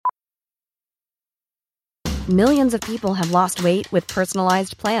Millions of people have lost weight with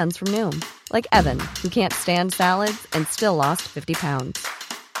personalized plans from Noom. Like Evan, who can't stand salads and still lost 50 pounds.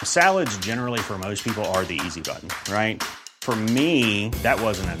 Salads generally for most people are the easy button, right? For me, that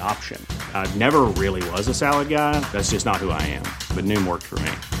wasn't an option. I never really was a salad guy. That's just not who I am. But Noom worked for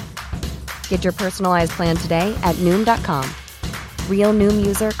me. Get your personalized plan today at Noom.com. Real Noom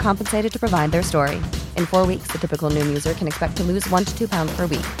user compensated to provide their story. In 4 weeks, the typical Noom user can expect to lose 1 to 2 pounds per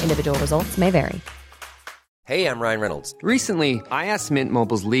week. Individual results may vary. Hey, I'm Ryan Reynolds. Recently, I asked Mint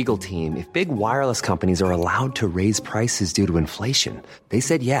Mobile's legal team if big wireless companies are allowed to raise prices due to inflation. They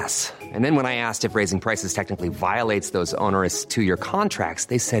said yes. And then when I asked if raising prices technically violates those onerous 2-year contracts,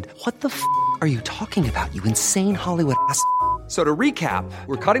 they said, "What the f*** are you talking about, you insane Hollywood ass?" So to recap,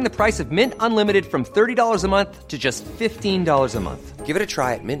 we're cutting the price of Mint Unlimited from $30 a month to just $15 a month. Give it a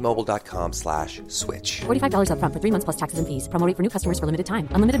try at mintmobile.com/switch. $45 up front for 3 months plus taxes and fees. Promo rate for new customers for limited time.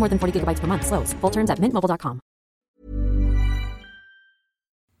 Unlimited more than 40 gigabytes per month. Slows full terms at mintmobile.com.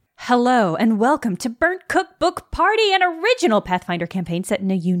 Hello and welcome to Burnt Cookbook Party, an original Pathfinder campaign set in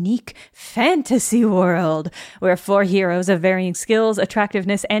a unique fantasy world where 4 heroes of varying skills,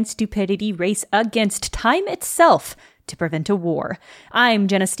 attractiveness, and stupidity race against time itself to prevent a war. I'm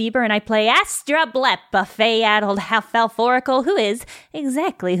Jenna Stieber, and I play Astra Blep, a fey-addled half-elf oracle who is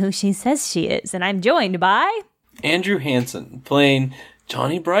exactly who she says she is. And I'm joined by... Andrew Hansen, playing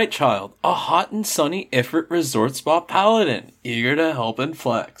Johnny Brightchild, a hot and sunny Ifrit resort spa paladin, eager to help and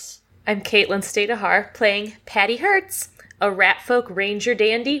flex. I'm Caitlin Stadahar, playing Patty Hertz, a ratfolk ranger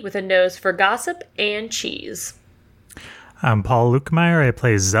dandy with a nose for gossip and cheese. I'm Paul Lukemeyer. I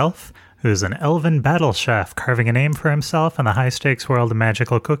play Zelf, who's an elven battle chef carving a name for himself in the high-stakes world of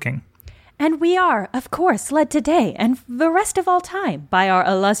magical cooking. And we are, of course, led today and the rest of all time by our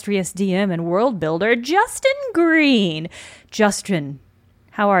illustrious DM and world builder, Justin Green. Justin,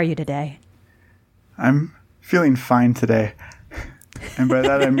 how are you today? I'm feeling fine today. And by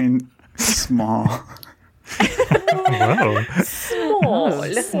that I mean small. Whoa.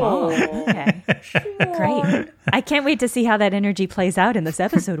 Small. Okay. Great. I can't wait to see how that energy plays out in this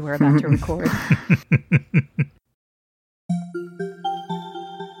episode we're about to record.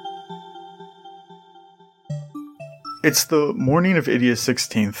 It's the morning of Idia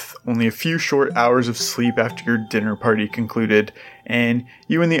 16th, only a few short hours of sleep after your dinner party concluded, and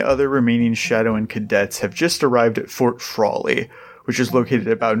you and the other remaining Shadowin cadets have just arrived at Fort Frawley, which is located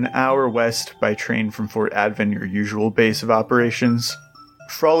about an hour west by train from Fort Advin, your usual base of operations.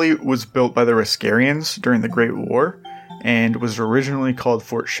 Frawley was built by the Riskarians during the Great War, and was originally called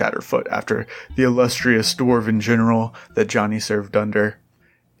Fort Shatterfoot after the illustrious dwarven general that Johnny served under.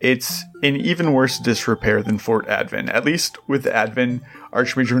 It's in even worse disrepair than Fort Advin. At least with Advin,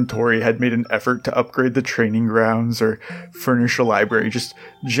 Archmage Ventori had made an effort to upgrade the training grounds or furnish a library, just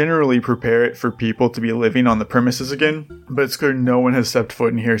generally prepare it for people to be living on the premises again. But it's clear no one has stepped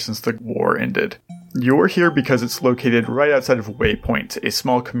foot in here since the war ended. You're here because it's located right outside of Waypoint, a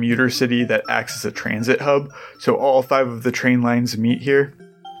small commuter city that acts as a transit hub, so all 5 of the train lines meet here.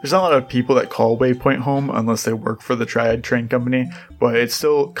 There's not a lot of people that call Waypoint home unless they work for the Triad Train Company, but it's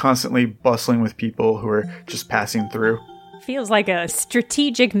still constantly bustling with people who are just passing through. Feels like a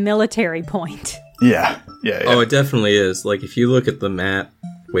strategic military point. Yeah. Oh, it definitely is. Like, if you look at the map,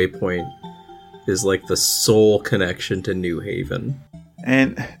 Waypoint is like the sole connection to New Haven.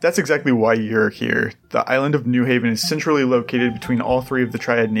 And that's exactly why you're here. The island of New Haven is centrally located between all 3 of the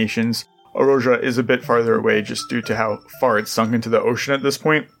Triad nations. Oroja is a bit farther away just due to how far it's sunk into the ocean at this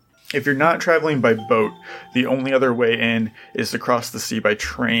point. If you're not traveling by boat, the only other way in is to cross the sea by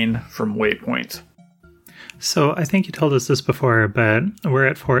train from Waypoint. So I think you told us this before, but we're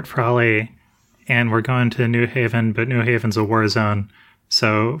at Fort Frawley, and we're going to New Haven, but New Haven's a war zone.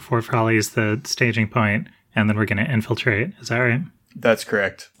 So Fort Frawley is the staging point, and then we're going to infiltrate. Is that right? That's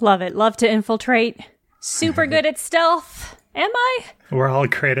correct. Love it. Love to infiltrate. Super good at stealth. Am I? We're all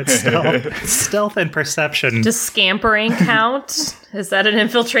great at stealth. Stealth and perception. Does scampering count? Is that an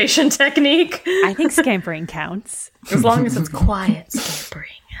infiltration technique? I think scampering counts. As long as it's quiet scampering.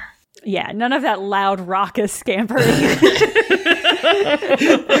 Yeah, none of that loud raucous scampering.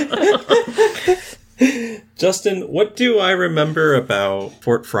 Justin, what do I remember about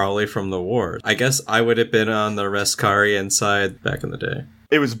Fort Frawley from the war? I guess I would have been on the Riskarian side back in the day.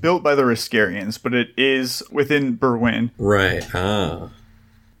 It was built by the Riskarians, but it is within Berwyn. Right,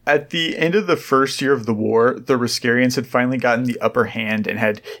 At the end of the first year of the war, the Riskarians had finally gotten the upper hand and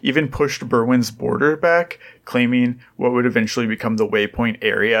had even pushed Berwyn's border back, claiming what would eventually become the Waypoint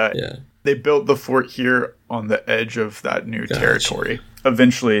area. Yeah. They built the fort here on the edge of that new territory.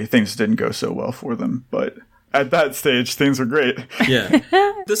 Eventually, things didn't go so well for them, but at that stage, things were great. Yeah.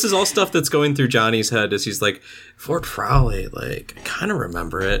 This is all stuff that's going through Johnny's head as he's like, Fort Frowley, like, I kind of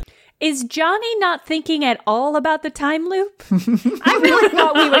remember it. Is Johnny not thinking at all about the time loop? I really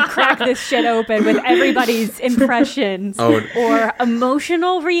thought we would crack this shit open with everybody's impressions or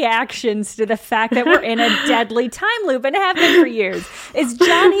emotional reactions to the fact that we're in a deadly time loop and have been for years. Is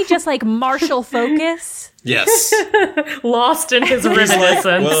Johnny just like Marshall Focus? Yes. Lost in his reminiscence.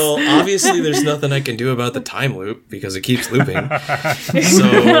 Well, obviously there's nothing I can do about the time loop because it keeps looping. So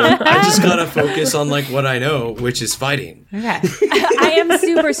I just gotta focus on like what I know, which is fighting. Okay. I am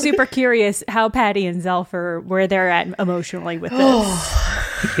super, super curious how Patty and Zelf are, where they're at emotionally with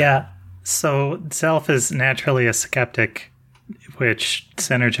this. Yeah. So Zelf is naturally a skeptic, which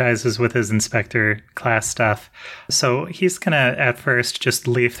synergizes with his inspector class stuff. So he's going to, at first, just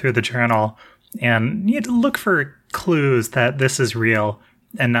leaf through the journal and look for clues that this is real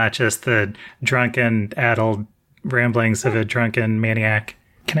and not just the drunken, addled ramblings of a drunken maniac.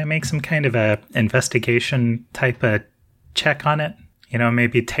 Can I make some kind of a investigation type of check on it?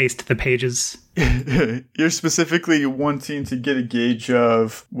 Maybe taste the pages. You're specifically wanting to get a gauge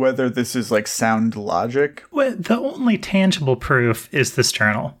of whether this is like sound logic? Well, the only tangible proof is this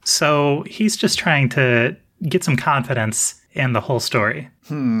journal. So he's just trying to get some confidence in the whole story.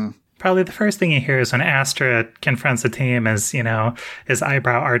 Probably the first thing you hear is when Astra confronts the team as, his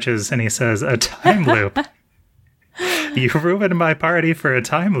eyebrow arches and he says, a time loop. You ruined my party for a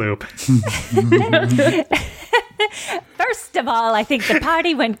time loop. First of all, I think the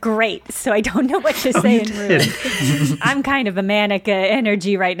party went great, so I don't know what to say in rude. I'm kind of a manic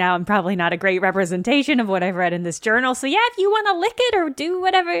energy right now. I'm probably not a great representation of what I've read in this journal. So yeah, if you want to lick it or do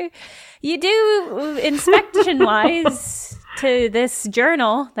whatever you do inspection-wise to this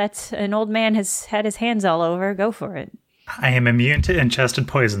journal that an old man has had his hands all over, go for it. I am immune to ingested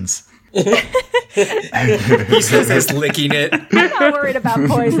poisons. He says he's licking it. I'm not worried about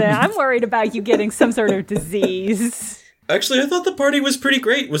poison. I'm worried about you getting some sort of disease. Actually, I thought the party was pretty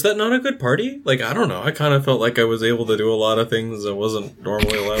great. Was that not a good party? Like, I don't know. I kind of felt like I was able to do a lot of things I wasn't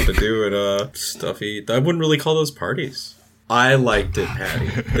normally allowed to do at Stuffy. I wouldn't really call those parties. I liked it, Patty.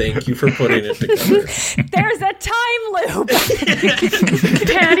 Thank you for putting it together. There's a time loop.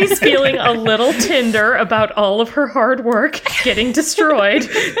 Patty's feeling a little tender about all of her hard work getting destroyed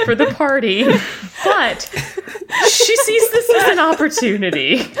for the party, but she sees this as an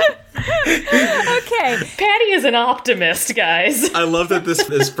opportunity. Okay. Patty is an optimist, guys. I love that this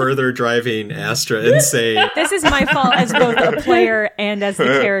is further driving Astra insane. This is my fault as both a player and as the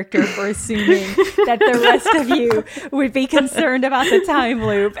character for assuming that the rest of you would be concerned about the time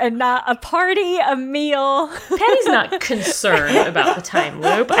loop and not a party, a meal. Patty's not concerned about the time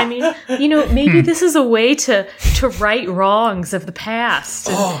loop. I mean, maybe this is a way to right wrongs of the past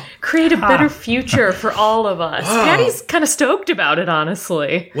and create a better future for all of us. Wow. Patty's kind of stoked about it,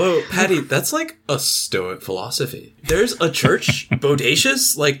 honestly. Whoa, Patty, that's like a Stoic philosophy. There's a church,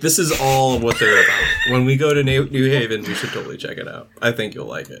 Bodacious. Like, this is all what they're about. When we go to New Haven, we should totally check it out. I think you'll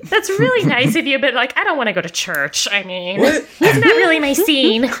like it. That's really nice of you, but I don't want to go to church. I mean, what? That's not really my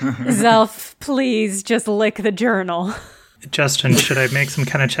scene. Zelf, please just lick the journal. Justin, should I make some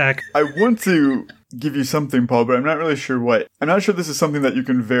kind of check? I want to give you something, Paul, but I'm not really sure what. I'm not sure this is something that you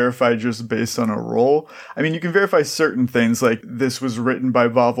can verify just based on a roll. I mean, you can verify certain things, like this was written by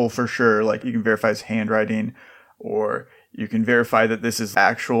Vavel for sure. Like, you can verify his handwriting, or you can verify that this is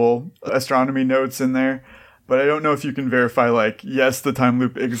actual astronomy notes in there. But I don't know if you can verify, like, yes, the time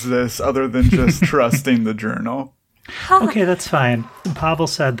loop exists, other than just trusting the journal. Okay, that's fine. Pavel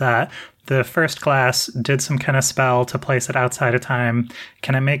said that the first class did some kind of spell to place it outside of time.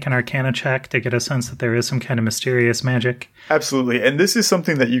 Can I make an Arcana check to get a sense that there is some kind of mysterious magic? Absolutely. And this is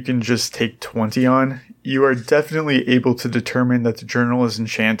something that you can just take 20 on. You are definitely able to determine that the journal is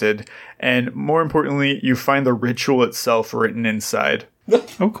enchanted. And more importantly, you find the ritual itself written inside.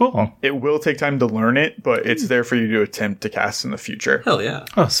 Oh, cool. It will take time to learn it, but it's there for you to attempt to cast in the future. Hell yeah.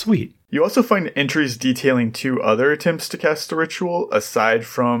 Oh, sweet. You also find entries detailing 2 other attempts to cast the ritual aside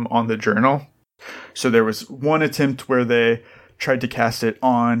from on the journal. So there was one attempt where they tried to cast it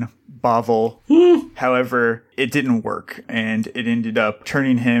on Bavel. However, it didn't work, and it ended up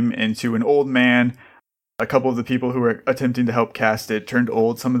turning him into an old man. A couple of the people who were attempting to help cast it turned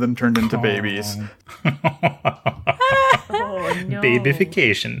old. Some of them turned into babies. Oh, no.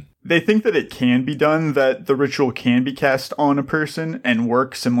 Babyfication. They think that it can be done, that the ritual can be cast on a person and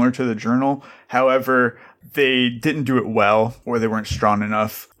work similar to the journal. However, they didn't do it well, or they weren't strong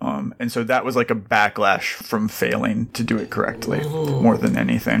enough. And so that was like a backlash from failing to do it correctly, more than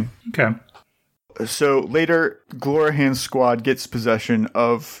anything. Okay. So later, Glorahan's squad gets possession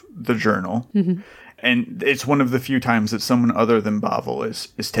of the journal. Mm-hmm. And it's one of the few times that someone other than Bavel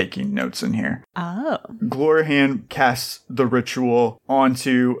is taking notes in here. Oh. Glorhan casts the ritual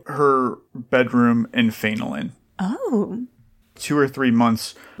onto her bedroom in Phenolin. Oh. 2 or 3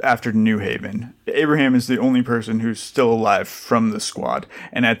 months after New Haven. Abraham is the only person who's still alive from the squad.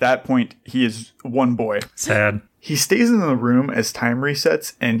 And at that point, he is one boy. Sad. He stays in the room as time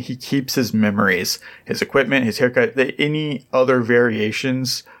resets, and he keeps his memories, his equipment, his haircut, any other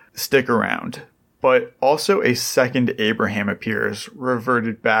variations stick around. But also a second Abraham appears,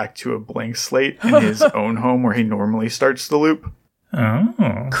 reverted back to a blank slate in his own home where he normally starts the loop.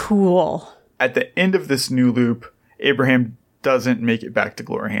 Oh. Cool. At the end of this new loop, Abraham doesn't make it back to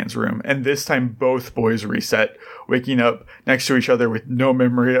Glorhan's room, and this time both boys reset, waking up next to each other with no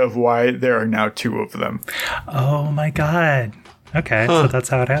memory of why there are now 2 of them. Oh my god. Okay, so that's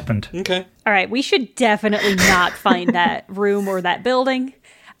how it happened. Okay. All right, we should definitely not find that room or that building.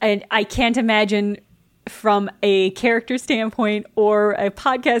 And I can't imagine from a character standpoint or a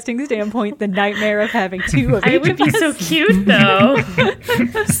podcasting standpoint the nightmare of having 2 of each. It would be so cute, though.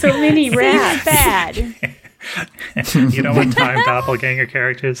 So many rats. Bad. You don't want time doppelganger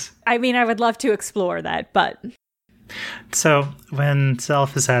characters? I mean, I would love to explore that, but... So, when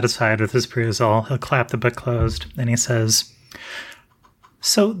Zelf is satisfied with his perusal, he'll clap the book closed, and he says,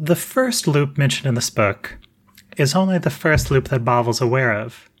 "So, the first loop mentioned in this book is only the first loop that Bavel's aware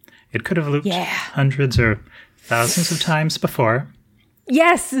of. It could have looped hundreds or thousands of times before.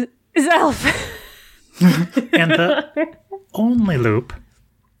 Yes, Zelf! And the only loop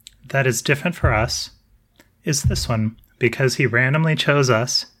that is different for us is this one, because he randomly chose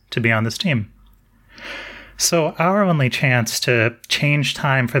us to be on this team. So our only chance to change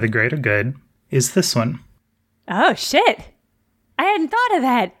time for the greater good is this one." Oh, shit! I hadn't thought of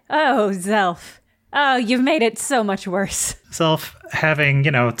that. Oh, Zelf. Oh, you've made it so much worse. Zelf, having,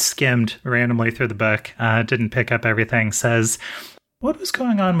 skimmed randomly through the book, didn't pick up everything, says, "What was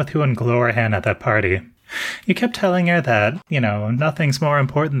going on with you and Glorhan at that party? You kept telling her that, nothing's more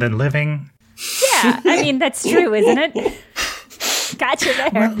important than living." Yeah, I mean, that's true, isn't it? Gotcha there.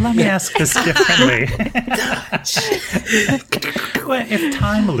 Well, let me ask this differently. If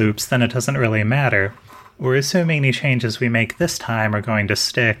time loops, then it doesn't really matter. We're assuming any changes we make this time are going to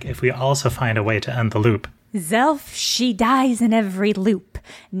stick if we also find a way to end the loop. Zelf, she dies in every loop.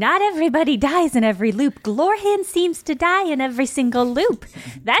 Not everybody dies in every loop. Glorhan seems to die in every single loop.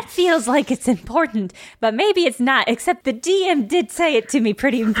 That feels like it's important, but maybe it's not, except the DM did say it to me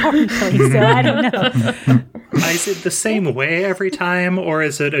pretty importantly, so I don't know. Is it the same way every time, or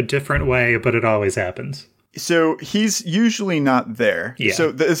is it a different way, but it always happens? So he's usually not there. Yeah.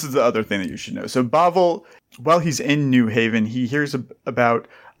 So this is the other thing that you should know. So Bavel, while he's in New Haven, he hears about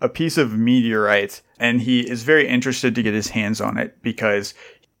a piece of meteorite, and he is very interested to get his hands on it because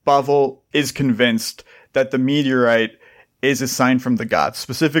Bavel is convinced that the meteorite is a sign from the gods,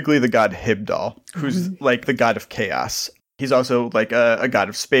 specifically the god Hibdal, who's like the god of chaos. He's also like a god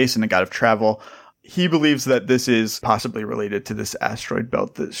of space and a god of travel. He believes that this is possibly related to this asteroid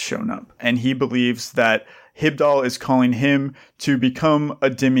belt that's shown up. And he believes that Hibdal is calling him to become a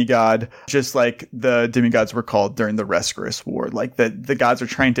demigod, just like the demigods were called during the Rescuers War. Like the gods are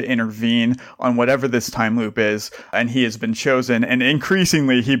trying to intervene on whatever this time loop is, and he has been chosen, and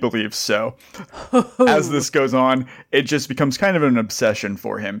increasingly he believes so. As this goes on, it just becomes kind of an obsession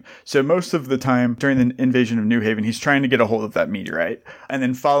for him. So most of the time during the invasion of New Haven, he's trying to get a hold of that meteorite. And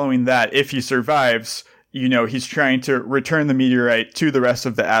then following that, if he survives, he's trying to return the meteorite to the rest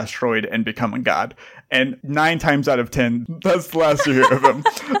of the asteroid and become a god. And 9 times out of 10, that's the last you hear of him.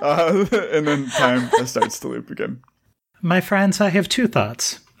 And then time starts to loop again. My friends, I have 2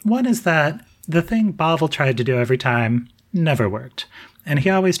 thoughts. One is that the thing Bavel tried to do every time never worked. And he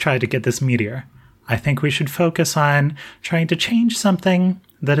always tried to get this meteor. I think we should focus on trying to change something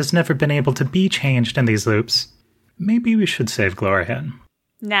that has never been able to be changed in these loops. Maybe we should save Glorhan.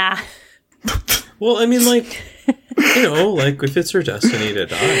 Nah. Well, I mean, if it's her destiny to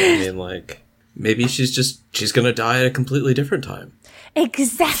die, maybe she's gonna die at a completely different time.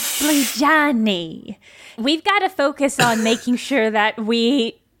 Exactly, Johnny. We've got to focus on making sure that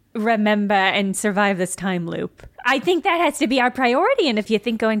we remember and survive this time loop. I think that has to be our priority, and if you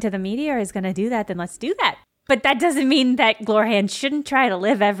think going to the meteor is going to do that, then let's do that. But that doesn't mean that Glorhan shouldn't try to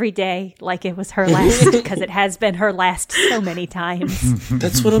live every day like it was her last, because it has been her last so many times.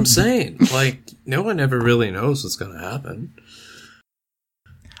 That's what I'm saying. No one ever really knows what's going to happen.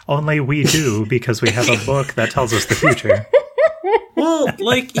 Only we do, because we have a book that tells us the future. Well,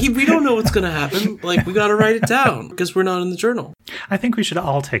 we don't know what's going to happen. We got to write it down, because we're not in the journal. I think we should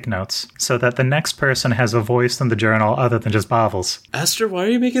all take notes, so that the next person has a voice in the journal other than just Bavel's. Esther, why are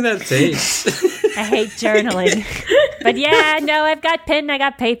you making that face? I hate journaling. But yeah, no, I've got pen, I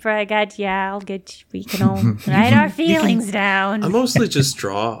got paper, we can all write our feelings down. I mostly just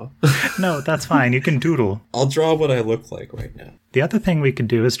draw. No, that's fine. You can doodle. I'll draw what I look like right now. The other thing we could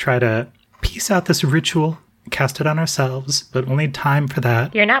do is try to piece out this ritual, cast it on ourselves, but we'll need time for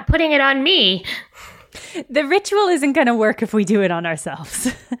that. You're not putting it on me. The ritual isn't going to work if we do it on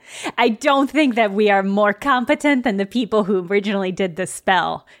ourselves. I don't think that we are more competent than the people who originally did the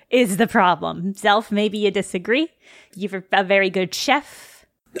spell is the problem. Zelf, maybe you disagree? You're a very good chef.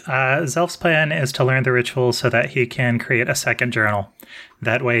 Zelf's plan is to learn the ritual so that he can create a second journal.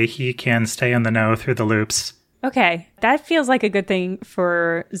 That way he can stay in the know through the loops. Okay, that feels like a good thing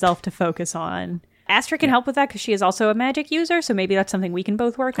for Zelf to focus on. Astra can help with that because she is also a magic user, so maybe that's something we can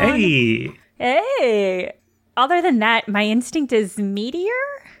both work on. Hey! Other than that, my instinct is meteor?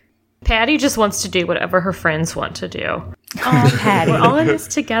 Patty just wants to do whatever her friends want to do. Oh, Patty. We're all in this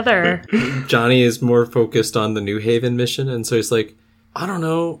together. Johnny is more focused on the New Haven mission, and so he's like, I don't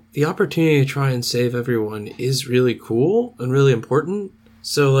know, the opportunity to try and save everyone is really cool and really important.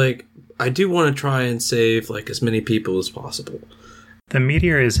 So, like, I do want to try and save, like, as many people as possible. The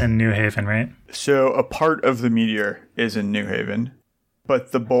meteor is in New Haven, right? So a part of the meteor is in New Haven,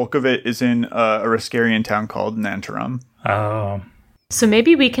 but the bulk of it is in a Riskarian town called Nantarum. Oh. So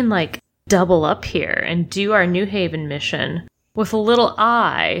maybe we can, like, double up here and do our New Haven mission with a little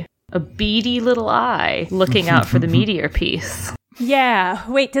eye, a beady little eye, looking out for the meteor piece. Yeah.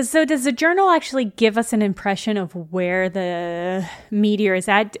 Wait, does the journal actually give us an impression of where the meteor is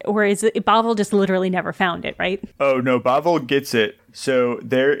at? Or is it Bavel just literally never found it, right? Oh, no, Bavel gets it. So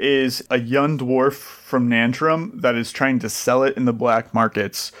there is a young dwarf from Nantrum that is trying to sell it in the black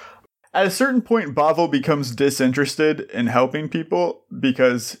markets. At a certain point, Bavel becomes disinterested in helping people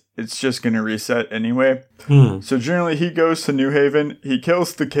because it's just going to reset anyway. So generally, he goes to New Haven, he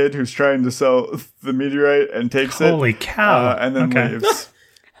kills the kid who's trying to sell the meteorite and takes it. Holy cow. And then leaves.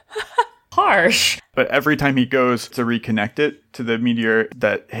 Harsh. But every time he goes to reconnect it to the meteor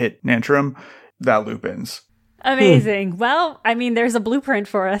that hit Nantrum, that loop ends. Amazing. Well, I mean, there's a blueprint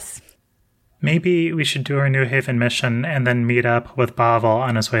for us. Maybe we should do our New Haven mission and then meet up with Bavel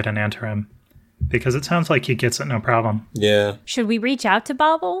on his way to Nantarum. Because it sounds like he gets it no problem. Yeah. Should we reach out to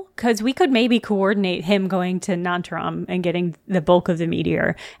Bavel? Because we could maybe coordinate him going to Nantarum and getting the bulk of the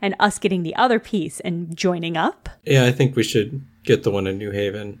meteor and us getting the other piece and joining up. Yeah, I think we should get the one in New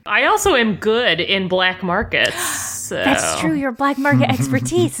Haven. I also am good in black markets. So. That's true. Your black market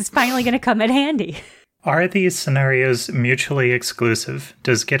expertise is finally going to come in handy. Are these scenarios mutually exclusive?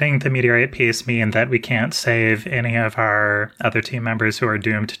 Does getting the meteorite piece mean that we can't save any of our other team members who are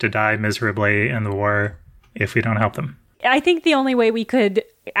doomed to die miserably in the war if we don't help them? I think the only way we could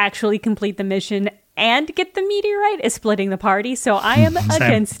actually complete the mission and get the meteorite is splitting the party, so I am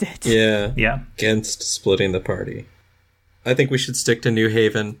against it. Yeah. Against splitting the party. I think we should stick to New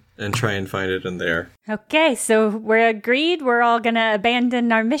Haven and try and find it in there. Okay, so we're agreed. We're all going to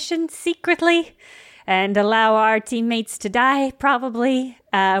abandon our mission secretly and allow our teammates to die, probably,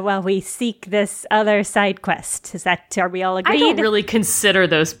 while we seek this other side quest. Are we all agreed? I don't really consider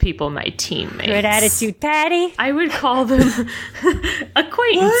those people my teammates. Good attitude, Patty. I would call them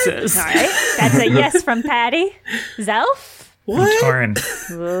acquaintances. All right, that's a yes from Patty. Zelf? I'm torn.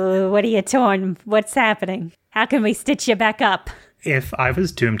 Ooh, what are you torn? What's happening? How can we stitch you back up? If I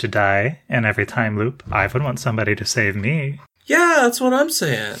was doomed to die in every time loop, I would want somebody to save me. Yeah, that's what I'm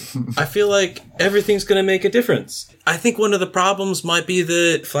saying. I feel like everything's going to make a difference. I think one of the problems might be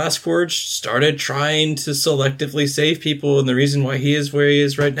that Flaskforge started trying to selectively save people, and the reason why he is where he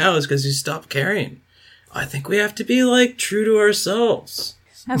is right now is because he stopped caring. I think we have to be, like, true to ourselves.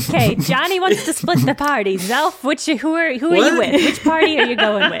 Okay, Johnny wants to split the party. Zelf, who are you with? Which party are you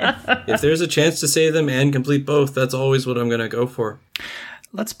going with? If there's a chance to save them and complete both, that's always what I'm going to go for.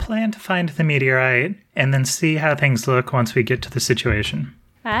 Let's plan to find the meteorite and then see how things look once we get to the situation.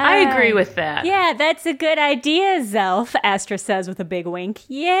 I agree with that. Yeah, that's a good idea, Zelf, Astra says with a big wink.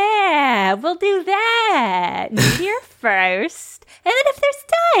 Yeah, we'll do that. Meteor first, and then if there's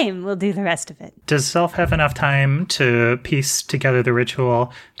time, we'll do the rest of it. Does Zelf have enough time to piece together the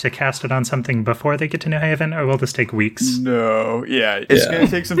ritual to cast it on something before they get to New Haven, or will this take weeks? No, it's going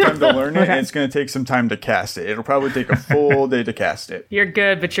to take some time to learn it, and it's going to take some time to cast it. It'll probably take a full day to cast it. You're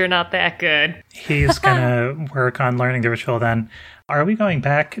good, but you're not that good. He's going to work on learning the ritual then. Are we going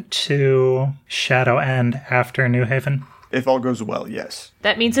back to Shadow End after New Haven? If all goes well, yes.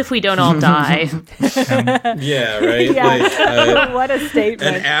 That means if we don't all die. Yeah, right? Yeah. What a statement.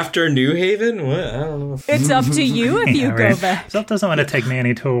 And after New Haven? What? I don't know. It's up to you if you go back. Zelt doesn't want to take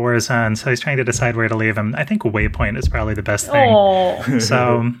Manny to a war zone, so he's trying to decide where to leave him. I think Waypoint is probably the best thing. Oh,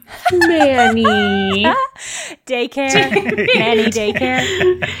 So, Manny. Daycare. Manny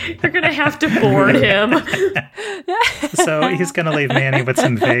daycare. You're going to have to board him. so he's going to leave Manny with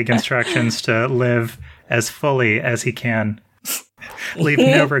some vague instructions to live as fully as he can. Leave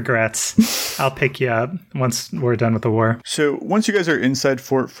no regrets. I'll pick you up once we're done with the war. So once you guys are inside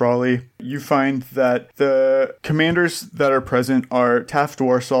Fort Frawley, you find that the commanders that are present are Taft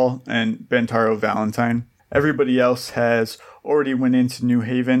Warsall and Bentaro Valentine. Everybody else has already went into New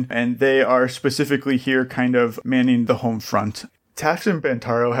Haven, and they are specifically here kind of manning the home front. Taft and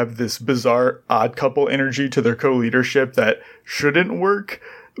Bentaro have this bizarre odd couple energy to their co-leadership that shouldn't work,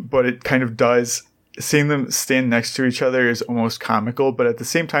 but it kind of does. Seeing them stand next to each other is almost comical, but at the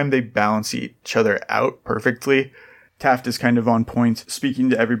same time, they balance each other out perfectly. Taft is kind of on point, speaking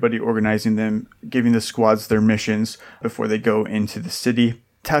to everybody, organizing them, giving the squads their missions before they go into the city.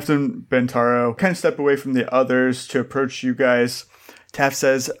 Taft and Bentaro kind of step away from the others to approach you guys. Taft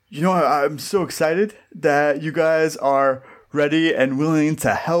says, you know, I'm so excited that you guys are ready and willing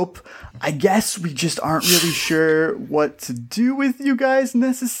to help. I guess we just aren't really sure what to do with you guys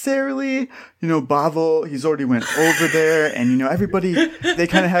necessarily. You know, Bavel, he's already went over there, and, you know, everybody, they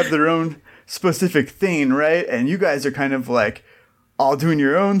kind of have their own specific thing, right? And you guys are kind of like all doing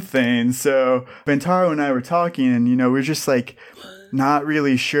your own thing. So Bentaro and I were talking, and, you know, we're just like not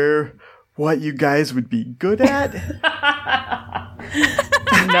really sure what you guys would be good at.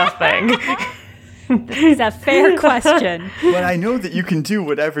 Nothing. It's a fair question. But I know that you can do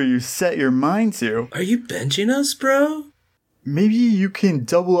whatever you set your mind to. Are you benching us, bro? Maybe you can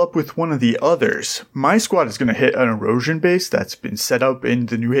double up with one of the others. My squad is going to hit an erosion base that's been set up in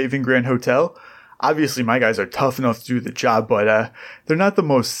the New Haven Grand Hotel. Obviously, my guys are tough enough to do the job, but they're not the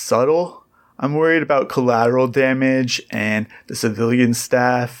most subtle. I'm worried about collateral damage and the civilian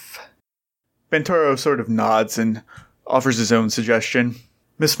staff. Bentaro sort of nods and offers his own suggestion.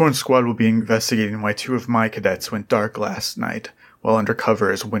 Mistborn's squad will be investigating why 2 of my cadets went dark last night while undercover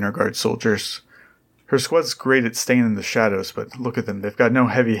as Winter Guard soldiers. Her squad's great at staying in the shadows, but look at them, they've got no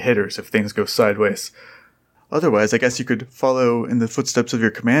heavy hitters if things go sideways. Otherwise, I guess you could follow in the footsteps of your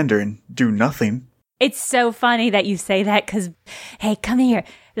commander and do nothing. It's so funny that you say that because, hey, come here,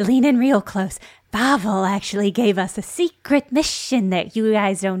 lean in real close. Bavel actually gave us a secret mission that you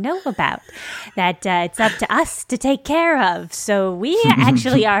guys don't know about, that it's up to us to take care of. So we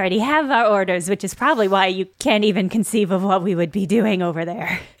actually already have our orders, which is probably why you can't even conceive of what we would be doing over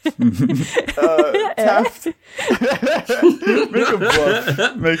there. Taft, make a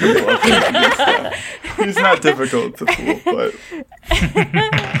bluff. Make a bluff. He's not difficult to fool, but...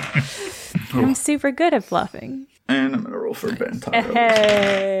 I'm super good at bluffing. And I'm going to roll for Bentaro.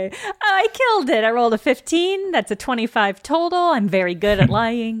 Hey, I killed it. I rolled a 15. That's a 25 total. I'm very good at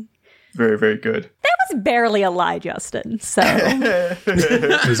lying. Very, very good. That was barely a lie, Justin. So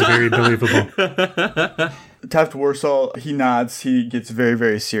It was very believable. Taft Warsall, he nods. He gets very,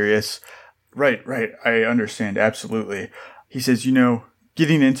 very serious. Right. I understand. Absolutely. He says, you know,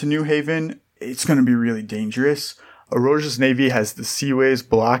 getting into New Haven, it's going to be really dangerous. Aurora's Navy has the seaways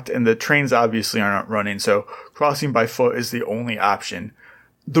blocked, and the trains obviously aren't running, so crossing by foot is the only option.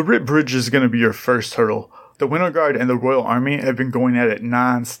 The Rip Bridge is going to be your first hurdle. The Winter Guard and the Royal Army have been going at it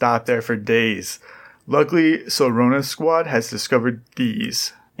non-stop there for days. Luckily, Silrona's squad has discovered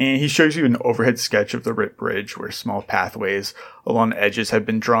these. And he shows you an overhead sketch of the Rip Bridge, where small pathways along the edges have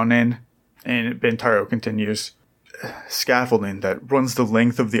been drawn in. And Bentaro continues. Scaffolding that runs the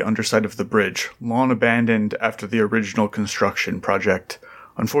length of the underside of the bridge, long abandoned after the original construction project.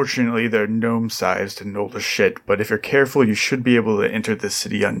 Unfortunately, they're gnome-sized and old as shit, but if you're careful, you should be able to enter the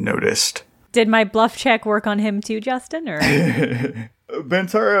city unnoticed. did my bluff check work on him too, Justin? Or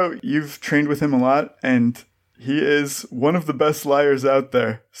Bentaro, you've trained with him a lot, and he is one of the best liars out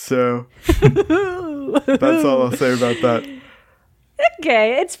there. So that's all I'll say about that.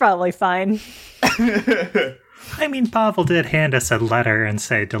 Okay, it's probably fine. I mean, Pavel did hand us a letter and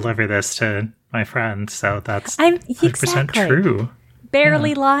say, deliver this to my friend, so that's 100% exactly. true.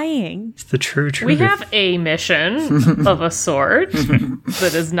 Barely lying. It's the truth. We have a mission of a sort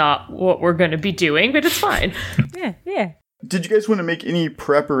that is not what we're going to be doing, but it's fine. Yeah. Did you guys want to make any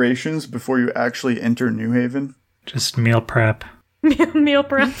preparations before you actually enter New Haven? Just meal prep. Meal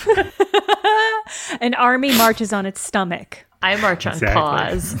prep. An army marches on its stomach. I march on Exactly.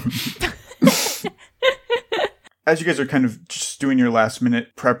 pause. As you guys are kind of just doing your last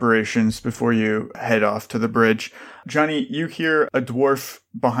minute preparations before you head off to the bridge, Johnny, you hear a dwarf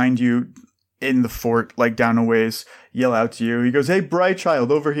behind you in the fort, like down a ways, yell out to you. He goes, "Hey, Brightchild,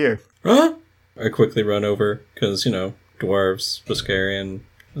 over here." Huh? I quickly run over, because, dwarves, Riskarian,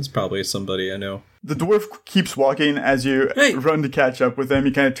 that's probably somebody I know. The dwarf keeps walking as you run to catch up with him.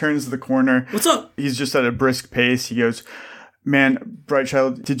 He kind of turns the corner. What's up? He's just at a brisk pace. He goes, "Man,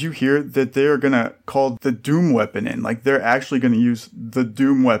 Brightchild, did you hear that they're going to call the Doom weapon in? Like, they're actually going to use the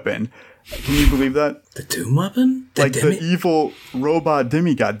Doom weapon. Can you believe that?" The Doom weapon? The evil robot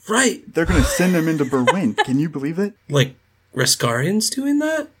demigod. Right. They're going to send him into Berwyn. Can you believe it? Like, Riskarian's doing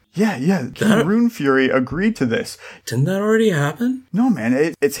that? Yeah. King Rune Fury agreed to this. Didn't that already happen? No,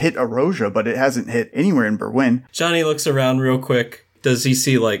 man. It's hit Erosia, but it hasn't hit anywhere in Berwyn. Johnny looks around real quick. Does he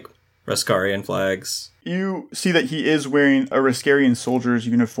see, Riskarian flags? You see that he is wearing a Riskarian soldier's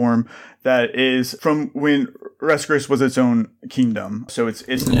uniform that is from when Rescaris was its own kingdom. So it's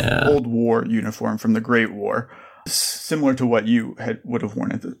an old war uniform from the Great War, similar to what you would have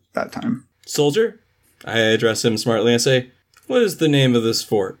worn at that time. Soldier? I address him smartly and say, "What is the name of this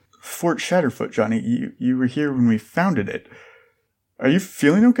fort?" Fort Shatterfoot, Johnny. You were here when we founded it. Are you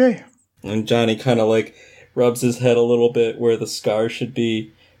feeling okay? And Johnny kind of rubs his head a little bit where the scar should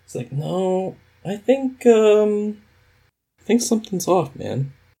be. He's like, "No, I think something's off,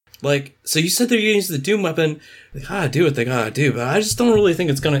 man." So you said they're using the Doom weapon. They gotta do what they gotta do, but I just don't really think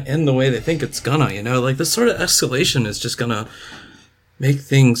it's gonna end the way they think it's gonna, this sort of escalation is just gonna make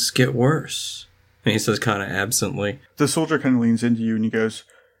things get worse. And he says kind of absently. The soldier kind of leans into you and he goes,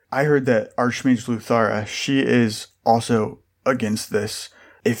 "I heard that Archmage Luthara, she is also against this.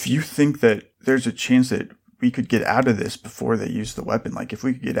 If you think that there's a chance that we could get out of this before they use the weapon, if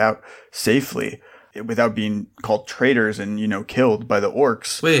we could get out safely without being called traitors and, killed by the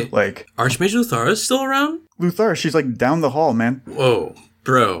orcs." Wait, Archmage Luthara is still around? Luthara, she's down the hall, man. Whoa,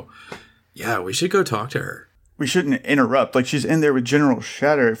 bro. Yeah, we should go talk to her. We shouldn't interrupt. She's in there with General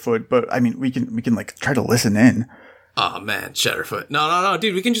Shatterfoot, but I mean, we can try to listen in. Oh man, Shatterfoot. No,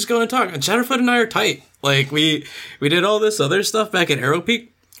 dude, we can just go and talk. And Shatterfoot and I are tight. We did all this other stuff back at Arrow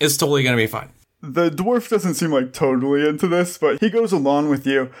Peak. It's totally gonna be fine. The dwarf doesn't seem totally into this, but he goes along with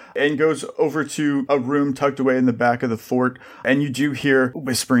you and goes over to a room tucked away in the back of the fort. And you do hear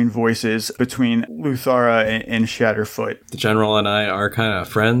whispering voices between Luthara and Shatterfoot. The general and I are kind of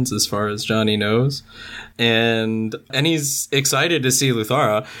friends as far as Johnny knows. And he's excited to see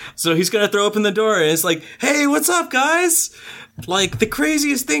Luthara. So he's going to throw open the door and it's like, "Hey, what's up, guys? The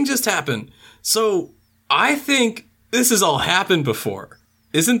craziest thing just happened. So I think this has all happened before.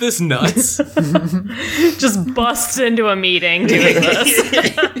 Isn't this nuts?" Just busts into a meeting doing this.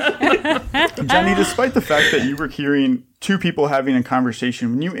 Johnny, despite the fact that you were hearing two people having a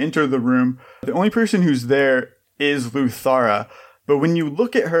conversation, when you enter the room, the only person who's there is Luthara. But when you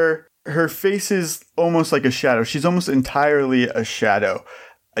look at her, her face is almost like a shadow. She's almost entirely a shadow.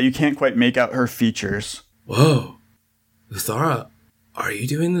 You can't quite make out her features. Whoa. Luthara, are you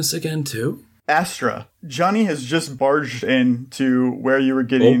doing this again too? Astra, Johnny has just barged in to where you were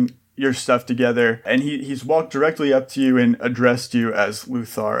getting your stuff together, and he's walked directly up to you and addressed you as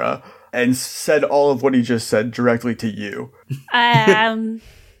Luthara, and said all of what he just said directly to you. Johnny,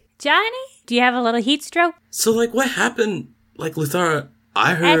 do you have a little heat stroke? So, what happened? Luthara,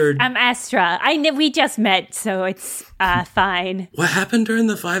 I heard... I'm Astra. We just met, so it's fine. What happened during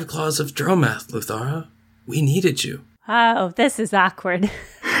the 5 Claws of Dromath, Luthara? We needed you. Oh, this is awkward.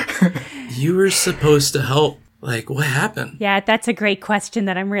 You were supposed to help. What happened? Yeah, that's a great question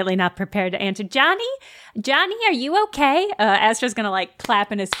that I'm really not prepared to answer. Johnny, are you okay? Astra's gonna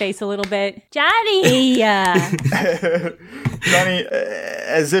clap in his face a little bit. Johnny! Johnny,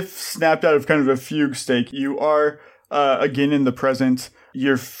 as if snapped out of kind of a fugue state, you are again in the present.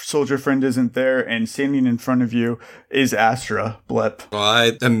 Your soldier friend isn't there, and standing in front of you is Astra, Blep. Well,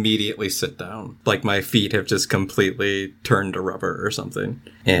 I immediately sit down. My feet have just completely turned to rubber or something.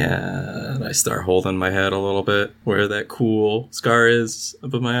 And I start holding my head a little bit where that cool scar is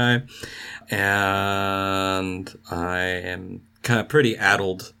above my eye. And I am kind of pretty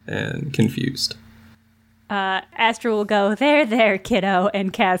addled and confused. Astra will go, there, kiddo,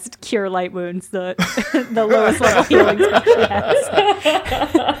 and cast Cure Light Wounds, the lowest level healing spell she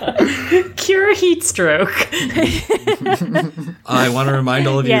has. Cure Heat Stroke. I want to remind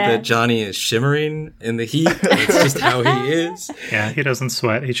all of you that Johnny is shimmering in the heat. It's just how he is. Yeah, he doesn't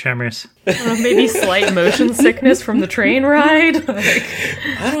sweat, he shimmers. Maybe slight motion sickness from the train ride.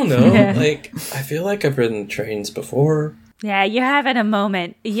 I don't know. Yeah. I feel like I've ridden trains before. Yeah, you're having a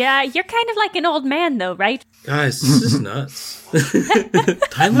moment. Yeah, you're kind of like an old man, though, right? Guys, this is nuts.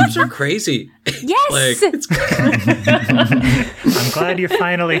 Time loops are crazy. Yes! It's I'm glad you're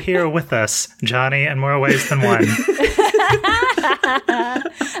finally here with us, Johnny, in more ways than one.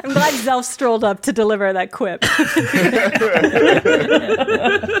 I'm glad Zelf strolled up to deliver that quip. Does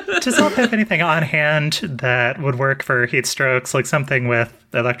Zelf have anything on hand that would work for heat strokes, like something with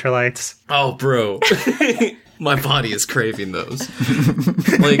electrolytes? Oh, bro. My body is craving those.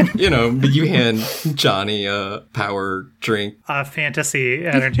 Like, you hand Johnny a power drink. A fantasy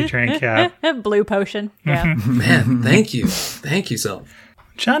energy drink, yeah. Blue potion, yeah. Man, thank you. Thank you, Zelf.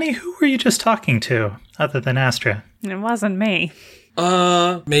 Johnny, who were you just talking to, other than Astra? It wasn't me.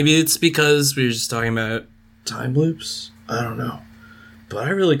 Maybe it's because we were just talking about time loops. I don't know. But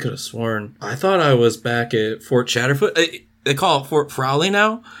I really could have sworn. I thought I was back at Fort Chatterfoot. They call it Fort Frawley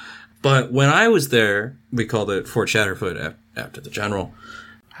now. But when I was there, we called it Fort Chatterfoot after the general.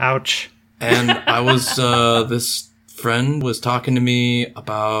 Ouch. And I was, this friend was talking to me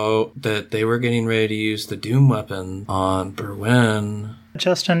about that they were getting ready to use the Doom weapon on Berwyn.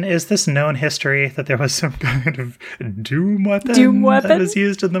 Justin, is this known history that there was some kind of Doom weapon? Doom weapon? That was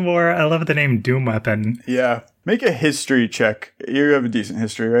used in the war? I love the name Doom weapon. Yeah. Make a history check. You have a decent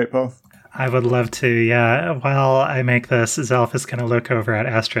history, right, Paul? I would love to, yeah. While I make this, Zelf is going to look over at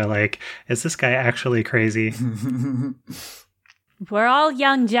Astra like, is this guy actually crazy? We're all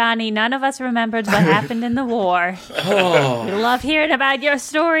young, Johnny. None of us remembered what happened in the war. Oh. We love hearing about your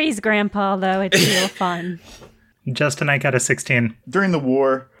stories, Grandpa, though. It's real fun. Justin, I got a 16. During the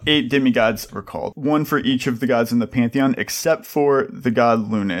war, 8 demigods were called. 1 for each of the gods in the pantheon, except for the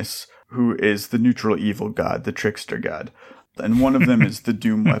god Lunas, who is the neutral evil god, the trickster god. And one of them is the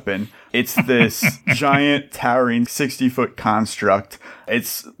Doom weapon. It's this giant, towering, 60-foot construct.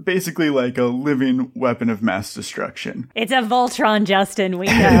 It's basically like a living weapon of mass destruction. It's a Voltron, Justin, we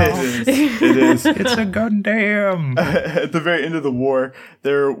know. It is. It's a Gundam. At the very end of the war,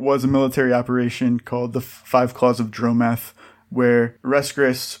 there was a military operation called the Five Claws of Dromath, where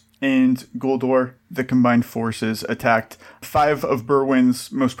Reskris and Goldor, the combined forces, attacked 5 of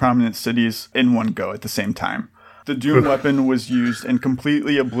Berwyn's most prominent cities in one go at the same time. The Doom weapon was used and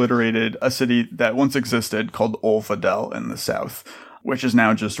completely obliterated a city that once existed called Olfadel in the south, which is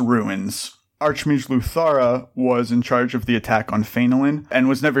now just ruins. Archmage Luthara was in charge of the attack on Phenolin and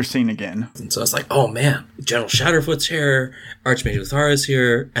was never seen again. And so I was like, oh man, General Shatterfoot's here, Archmage Luthara's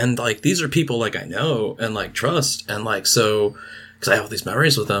here, and like these are people like I know and like trust, and like so, because I have all these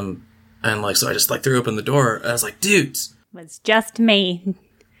memories with them, and like so I just like threw open the door and I was like, dudes. It's just me.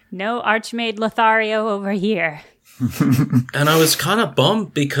 No Archmage Lothario over here. And I was kind of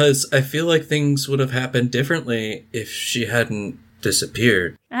bummed because I feel like things would have happened differently if she hadn't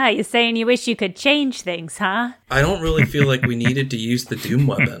disappeared. Ah, you're saying you wish you could change things, huh? I don't really feel like we needed to use the Doom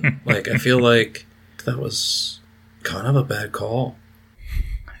weapon. Like, I feel like that was kind of a bad call.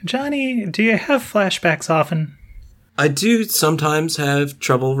 Johnny, do you have flashbacks often? I do sometimes have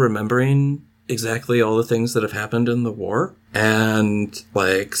trouble remembering exactly all the things that have happened in the war. And,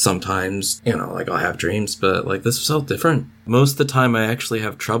 like, sometimes, like, I'll have dreams, but, like, this felt different. Most of the time, I actually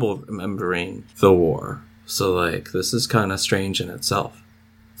have trouble remembering the war. So, like, this is kind of strange in itself.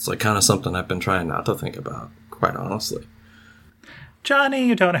 It's, like, kind of something I've been trying not to think about, quite honestly. Johnny,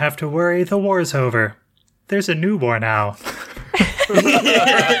 you don't have to worry. The war's over. There's a new war now.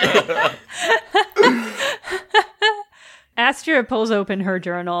 Astra pulls open her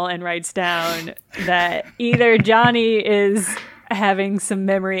journal and writes down that either Johnny is having some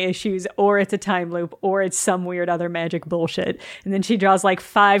memory issues, or it's a time loop, or it's some weird other magic bullshit. And then she draws like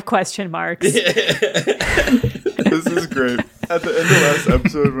 5 question marks. This is great. At the end of last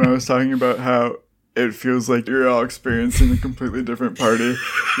episode, when I was talking about how it feels like you're all experiencing a completely different party,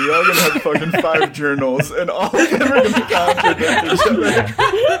 you're all gonna have fucking 5 journals, and all of them are gonna contradict each other.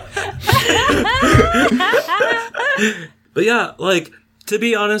 But yeah, like, to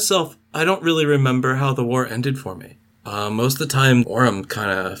be honest, I don't really remember how the war ended for me. Most of the time, Orem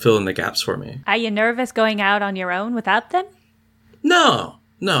kind of fill in the gaps for me. Are you nervous going out on your own without them? No.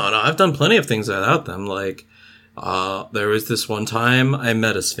 I've done plenty of things without them. Like, there was this one time I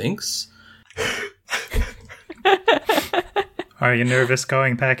met a Sphinx. Are you nervous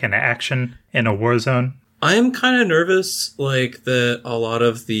going back into action in a war zone? I am kind of nervous, like, that a lot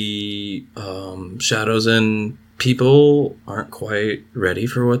of the Shadows and people aren't quite ready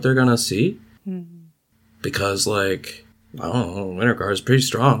for what they're gonna see. Mm-hmm. Because, like, I don't know, Winterguard is pretty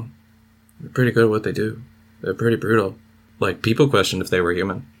strong. They're pretty good at what they do. They're pretty brutal. Like, people questioned if they were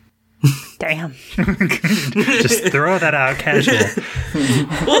human. Damn. Just throw that out casual.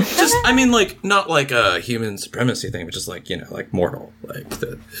 Well, just, I mean, like, not like a human supremacy thing, but just like, you know, like mortal. Like,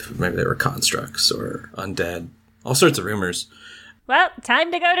 maybe they were constructs or undead. All sorts of rumors. Well,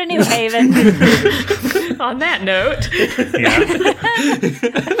 time to go to New Haven. On that note.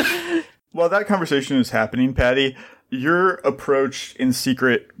 Yeah. While that conversation is happening, Patty, you're approached in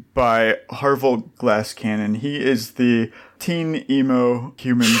secret by Harville Glasscannon. He is the teen emo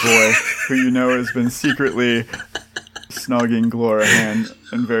human boy who you know has been secretly snogging Glorahan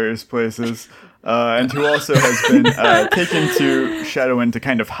in various places, and who also has been taken to Shadowin to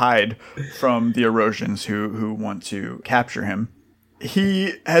kind of hide from the Erosians who want to capture him.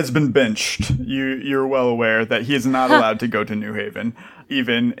 He has been benched. You're well aware that he is not allowed to go to New Haven,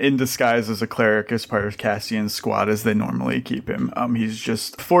 even in disguise as a cleric as part of Cassian's squad as they normally keep him. He's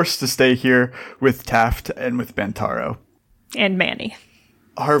just forced to stay here with Taft and with Bantaro. And Manny.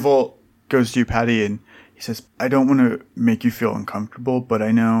 Harville goes to you, Patty, and he says, I don't want to make you feel uncomfortable, but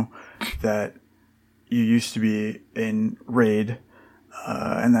I know that you used to be in Raid,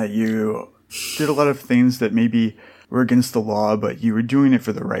 and that you did a lot of things that maybe were against the law, but you were doing it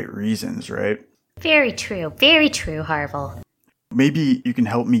for the right reasons, right? Very true, Harville. Maybe you can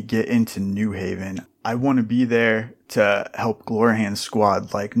help me get into New Haven. I want to be there to help Glorahan's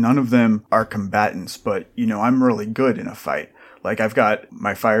squad. Like, none of them are combatants, but, you know, I'm really good in a fight. Like, I've got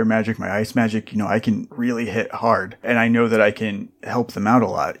my fire magic, my ice magic, you know, I can really hit hard. And I know that I can help them out a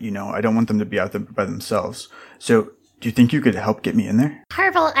lot, you know. I don't want them to be out there by themselves. So, do you think you could help get me in there?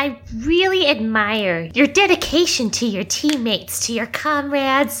 Harville, I really admire your dedication to your teammates, to your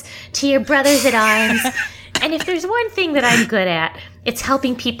comrades, to your brothers at arms. And if there's one thing that I'm good at, it's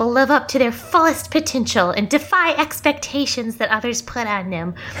helping people live up to their fullest potential and defy expectations that others put on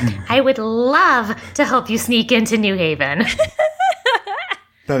them. I would love to help you sneak into New Haven.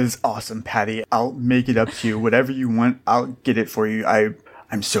 That is awesome, Patty. I'll make it up to you. Whatever you want, I'll get it for you.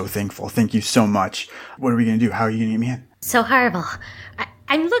 I'm so thankful. Thank you so much. What are we going to do? How are you going to get me in? So, Harville,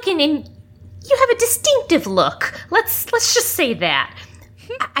 I'm looking and you have a distinctive look. Let's just say that.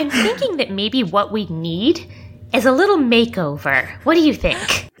 I'm thinking that maybe what we need is a little makeover. What do you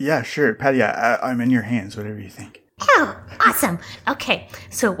think? Yeah, sure. Patty, I'm in your hands. Whatever you think. Oh, awesome. Okay,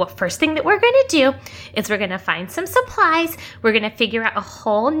 so what first thing that we're going to do is we're going to find some supplies. We're going to figure out a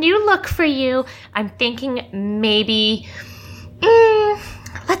whole new look for you. I'm thinking maybe...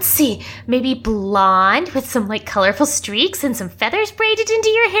 let's see, maybe blonde with some like colorful streaks and some feathers braided into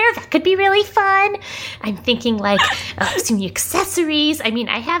your hair. That could be really fun. I'm thinking like some new accessories. I mean,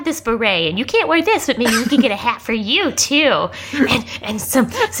 I have this beret and you can't wear this, but maybe we can get a hat for you too. And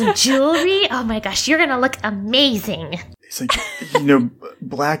some jewelry. Oh my gosh, you're gonna look amazing. It's like, you know,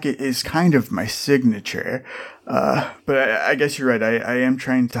 black is kind of my signature. But I guess you're right. I am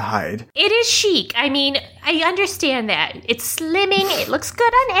trying to hide. It is chic. I mean, I understand that. It's slimming. It looks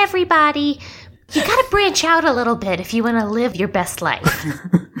good on everybody. You gotta branch out a little bit if you want to live your best life.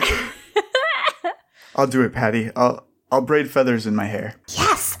 I'll do it, Patty. I'll braid feathers in my hair.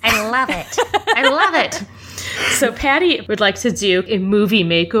 Yes, I love it. I love it. So Patty would like to do a movie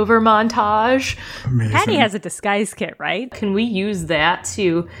makeover montage. Amazing. Patty has a disguise kit, right? Can we use that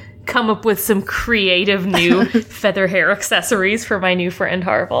to come up with some creative new feather hair accessories for my new friend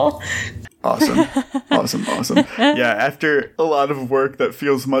Harville? Awesome. Yeah, after a lot of work that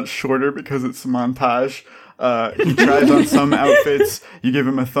feels much shorter because it's a montage, he tries on some outfits, you give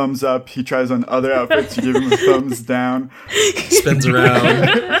him a thumbs up. He tries on other outfits, you give him a thumbs down. Spins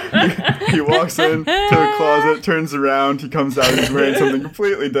around. He walks into a closet, turns around, he comes out, he's wearing something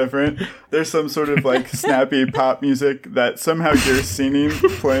completely different. There's some sort of like snappy pop music that somehow you're singing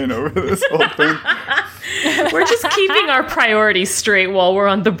playing over this whole thing. We're just keeping our priorities straight while we're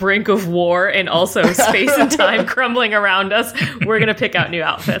on the brink of war and also space and time crumbling around us. We're going to pick out new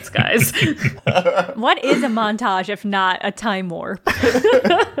outfits, guys. What is a montage if not a time warp?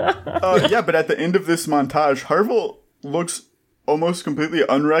 Yeah, but at the end of this montage, Harville looks almost completely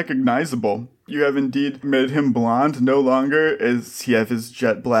unrecognizable. You have indeed made him blonde. No longer is he have his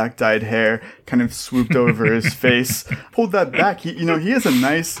jet black dyed hair kind of swooped over his face. Pulled that back. He has a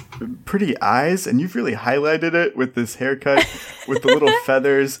nice, pretty eyes, and you've really highlighted it with this haircut, with the little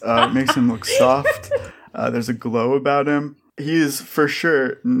feathers. It makes him look soft. There's a glow about him. He is for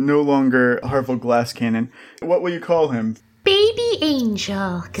sure no longer Harville Glasscannon. What will you call him? Baby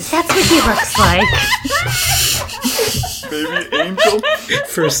Angel, because that's what he looks like. Baby Angel?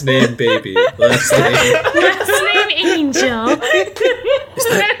 First name Baby. Last name Angel. Is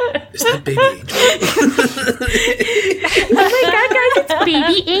that Baby Angel? Oh my god, guys, it's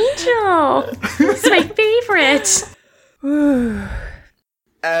Baby Angel. It's my favorite.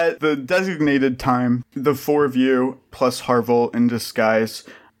 At the designated time, the four of you, plus Harville in disguise,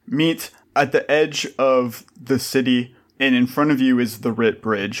 meet at the edge of the city, and in front of you is the Rit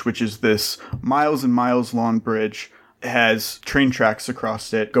Bridge, which is this miles and miles long bridge. It has train tracks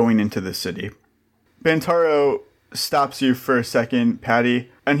across it going into the city. Bantaro stops you for a second,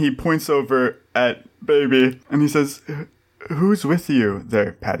 Patty, and he points over at Baby, and he says, "Who's with you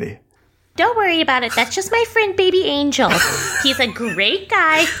there, Patty?" Don't worry about it. That's just my friend Baby Angel. He's a great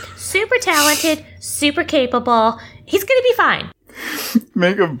guy, super talented, super capable. He's gonna be fine.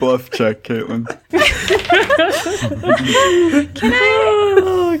 Make a bluff check, Caitlin. Can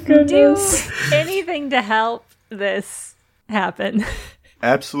I do anything to help this happen?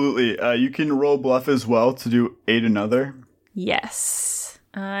 Absolutely. You can roll bluff as well to do aid another. Yes.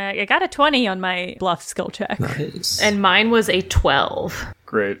 I got a 20 on my bluff skill check. Nice. And mine was a 12.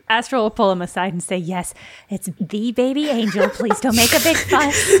 Great. Astral will pull him aside and say, yes, it's the Baby Angel. Please don't make a big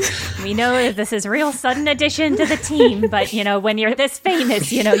fuss. We know this is a real sudden addition to the team, but, when you're this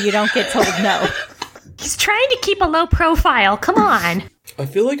famous, you don't get told no. He's trying to keep a low profile. Come on. I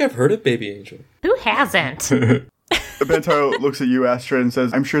feel like I've heard of Baby Angel. Who hasn't? Bantaro looks at you, Astra, and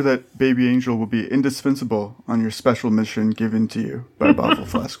says, "I'm sure that Baby Angel will be indispensable on your special mission given to you by Bothell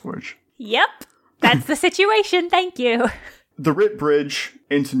Flaskforge." Yep, that's the situation. Thank you. The Rit Bridge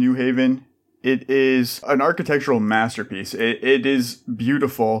into New Haven, it is an architectural masterpiece. It is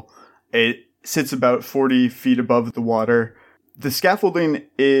beautiful. It sits about 40 feet above the water. The scaffolding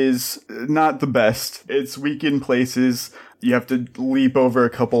is not the best. It's weak in places. You have to leap over a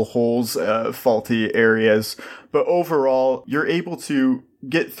couple holes, faulty areas. But overall, you're able to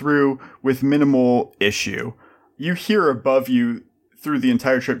get through with minimal issue. You hear above you through the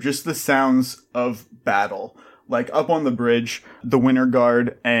entire trip just the sounds of battle. Like up on the bridge, the Winter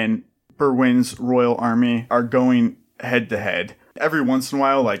Guard and Berwyn's Royal Army are going head to head. Every once in a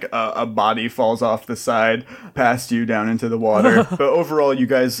while, like a body falls off the side past you down into the water. But overall, you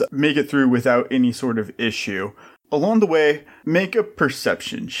guys make it through without any sort of issue. Along the way, make a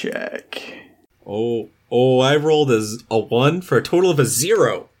perception check. Oh, I rolled as a 1 for a total of a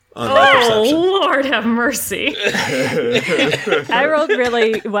 0 on my perception. Oh, Lord have mercy. I rolled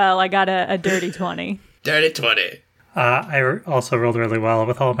really well. I got a dirty 20. Dirty 20. I also rolled really well.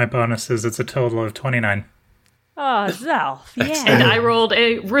 With all of my bonuses, it's a total of 29. Oh, Zelf, yeah. And I rolled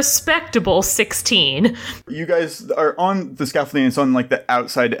a respectable 16. You guys are on the scaffolding. It's on like the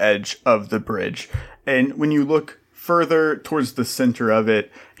outside edge of the bridge. And when you look further towards the center of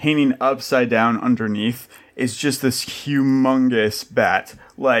it, hanging upside down underneath, is just this humongous bat,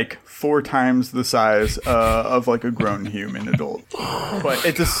 like 4 times the size of like a grown human adult. But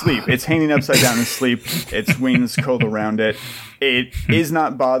it's asleep. It's hanging upside down asleep. Its wings curled around it. It is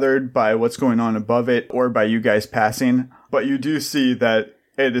not bothered by what's going on above it or by you guys passing, but you do see that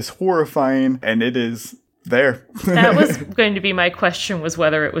it is horrifying and it is there. That was going to be my question, was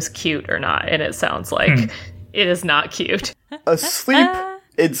whether it was cute or not, and it sounds like it is not cute. Asleep,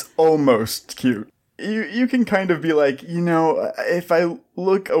 it's almost cute. You can kind of be like, if I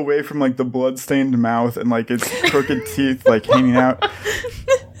look away from like the bloodstained mouth and like its crooked teeth like hanging out,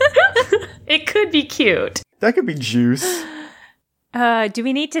 it could be cute. That could be juice. Do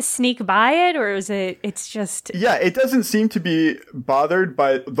we need to sneak by it, or is it's just... Yeah, it doesn't seem to be bothered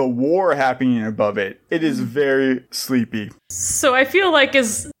by the war happening above it. It is very sleepy. So I feel like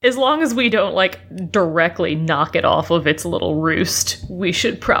as long as we don't like directly knock it off of its little roost, we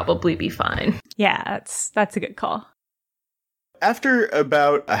should probably be fine. Yeah, that's a good call. After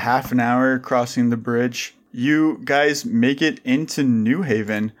about a half an hour crossing the bridge, you guys make it into New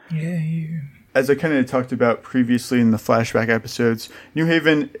Haven. Yay. As I kind of talked about previously in the flashback episodes, New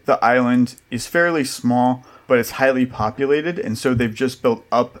Haven, the island, is fairly small, but it's highly populated, and so they've just built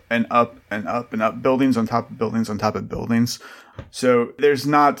up and up and up and up, buildings on top of buildings on top of buildings. So there's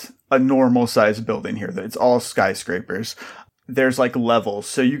not a normal size building here. It's all skyscrapers. There's like levels.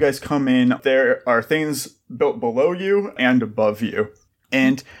 So you guys come in, there are things built below you and above you.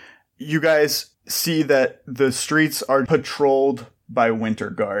 And you guys see that the streets are patrolled by Winter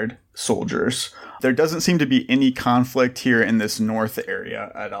Guard soldiers. There doesn't seem to be any conflict here in this north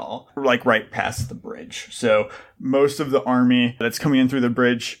area at all, like right past the bridge. So most of the army that's coming in through the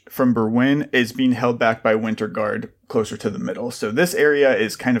bridge from Berwyn is being held back by Winter Guard closer to the middle. So this area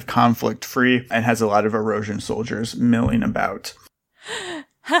is kind of conflict free and has a lot of erosion soldiers milling about.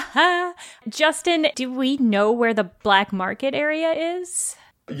 Justin, do we know where the black market area is?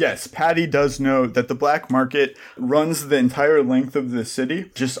 Yes, Patty does know that the black market runs the entire length of the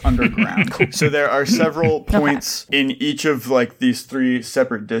city, just underground. So there are several points in each of like these 3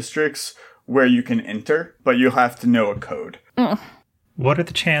 separate districts where you can enter, but you'll have to know a code. What are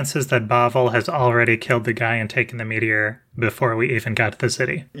the chances that Bavel has already killed the guy and taken the meteor before we even got to the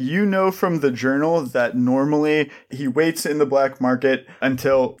city? You know from the journal that normally he waits in the black market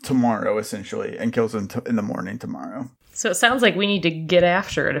until tomorrow, essentially, and kills him in the morning tomorrow. So it sounds like we need to get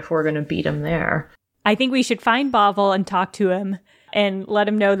after it if we're going to beat him there. I think we should find Bavel and talk to him and let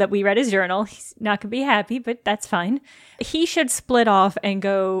him know that we read his journal. He's not going to be happy, but that's fine. He should split off and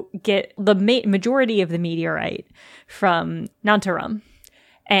go get the majority of the meteorite from Nantarum.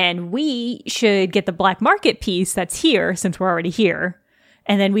 And we should get the black market piece that's here, since we're already here.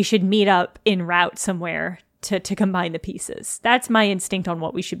 And then we should meet up en route somewhere to combine the pieces. That's my instinct on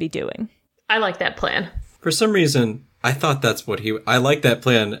what we should be doing. I like that plan. For some reason, I thought that's what I like that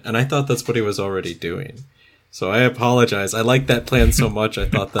plan, and I thought that's what he was already doing. So I apologize. I like that plan so much, I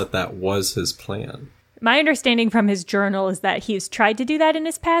thought that was his plan. My understanding from his journal is that he's tried to do that in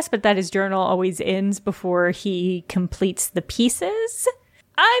his past, but that his journal always ends before he completes the pieces.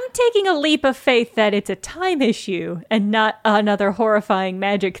 I'm taking a leap of faith that it's a time issue and not another horrifying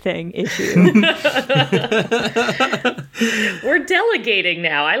magic thing issue. We're delegating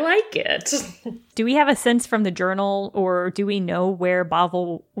now. I like it. Do we have a sense from the journal, or do we know where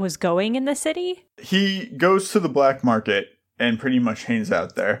Bavel was going in the city? He goes to the black market and pretty much hangs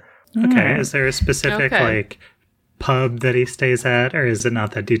out there. Okay, is there a specific, pub that he stays at, or is it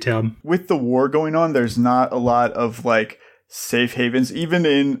not that detailed? With the war going on, there's not a lot of, safe havens. Even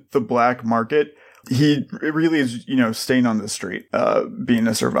in the black market, he really is, staying on the street, being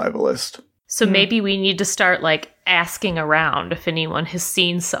a survivalist. So maybe we need to start, asking around if anyone has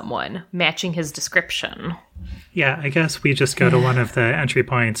seen someone matching his description. Yeah, I guess we just go to one of the entry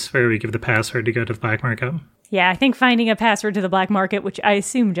points where we give the password to go to the black market. Yeah, I think finding a password to the black market, which I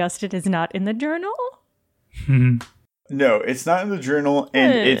assume, Justin, is not in the journal? No, it's not in the journal,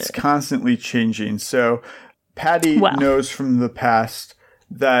 and it's constantly changing. So Patty knows from the past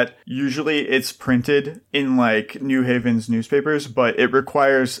that usually it's printed in New Haven's newspapers, but it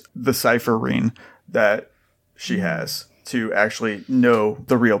requires the cipher ring that she has to actually know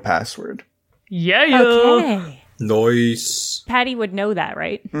the real password. Yeah. Okay. Nice. Patty would know that,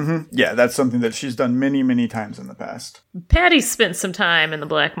 right? Mm-hmm. Yeah, that's something that she's done many, many times in the past. Patty spent some time in the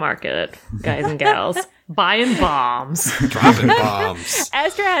black market, guys and gals, buying bombs. Dropping bombs.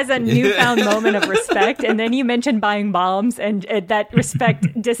 Astra has a newfound moment of respect, and then you mention buying bombs, and that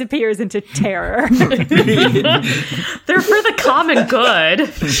respect disappears into terror. They're for the common good.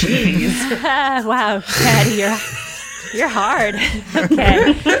 Jeez. Wow, Patty, you're hard.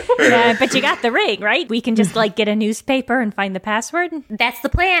 Okay. But you got the ring, right? We can just get a newspaper and find the password? That's the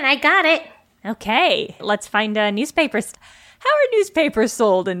plan. I got it. Okay. Let's find newspapers. How are newspapers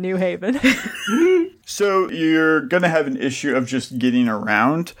sold in New Haven? So you're going to have an issue of just getting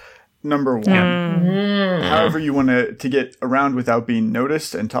around, number one. However you want to get around without being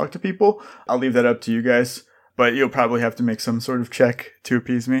noticed and talk to people, I'll leave that up to you guys. But you'll probably have to make some sort of check to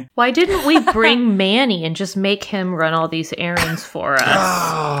appease me. Why didn't we bring Manny and just make him run all these errands for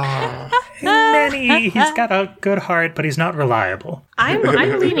us? Manny, he's got a good heart, but he's not reliable. I'm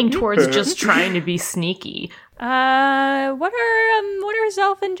leaning towards just trying to be sneaky. What are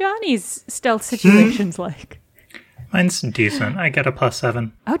Zelf and Johnny's stealth situations like? Mine's decent. I get a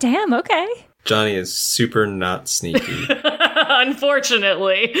 +7. Oh, damn. Okay. Johnny is super not sneaky.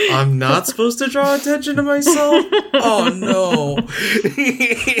 Unfortunately. I'm not supposed to draw attention to myself? Oh, no.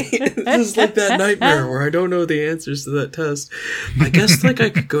 This is like that nightmare where I don't know the answers to that test. I guess, I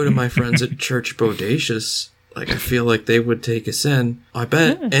could go to my friends at Church Bodacious. I feel like they would take us in. I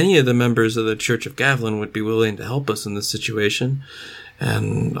bet any of the members of the Church of Gavlin would be willing to help us in this situation.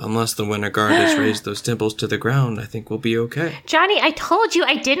 And unless the Winter Guard has raised those temples to the ground, I think we'll be okay. Johnny, I told you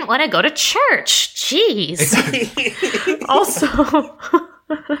I didn't want to go to church. Jeez. Also,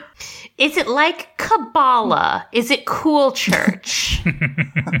 is it like Kabbalah? Is it cool church?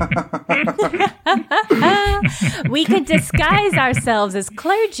 We could disguise ourselves as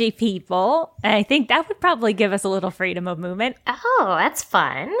clergy people. I think that would probably give us a little freedom of movement. Oh, that's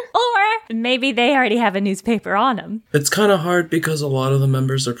fun. Or maybe they already have a newspaper on them. It's kind of hard because a lot of the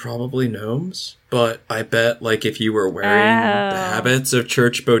members are probably gnomes. But I bet, if you were wearing the habits of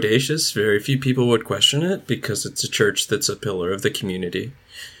Church Bodacious, very few people would question it because it's a church that's a pillar of the community.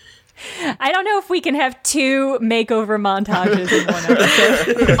 I don't know if we can have 2 makeover montages in one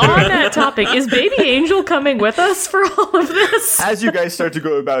episode. on that topic, is Baby Angel coming with us for all of this? As you guys start to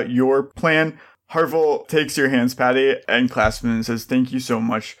go about your plan, Harville takes your hands, Patty, and clasps them and says, "Thank you so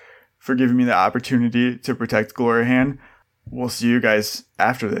much for giving me the opportunity to protect Glorahan. We'll see you guys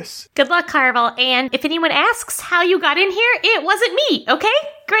after this." Good luck, Harville. And if anyone asks how you got in here, it wasn't me, okay?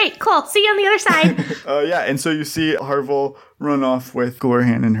 Great, cool. See you on the other side. Yeah, and so you see Harville run off with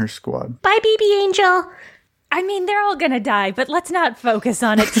Glorhan and her squad. Bye, baby angel. I mean, they're all gonna die, but let's not focus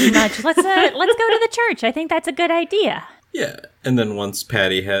on it too much. Let's go to the church. I think that's a good idea. Yeah, and then once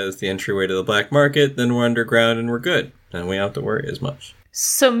Patty has the entryway to the black market, then we're underground and we're good. And we don't have to worry as much.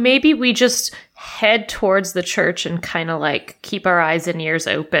 So maybe we just head towards the church and kind of like keep our eyes and ears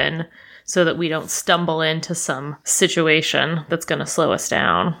open so that we don't stumble into some situation that's going to slow us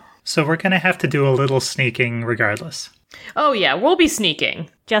down. So we're going to have to do a little sneaking regardless. Oh yeah, we'll be sneaking.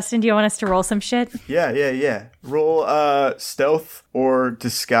 Justin, do you want us to roll some shit? Yeah. Roll stealth or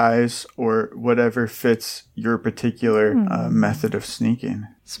disguise or whatever fits your particular method of sneaking.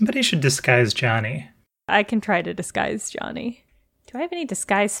 Somebody should disguise Johnny. I can try to disguise Johnny. Do I have any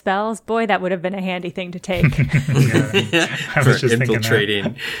disguise spells? Boy, that would have been a handy thing to take. I was just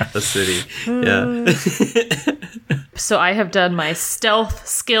infiltrating the city. Yeah. So I have done my stealth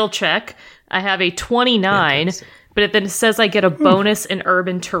skill check. I have a 29, but it then says I get a bonus in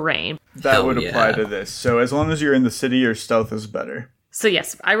urban terrain. That would apply to this. So as long as you're in the city, your stealth is better. So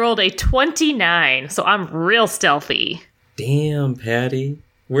yes, I rolled a 29, so I'm real stealthy. Damn, Patty.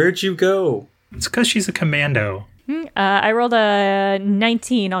 Where'd you go? It's because she's a commando. I rolled a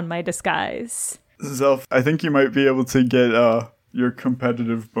 19 on my disguise. Zelf, I think you might be able to get your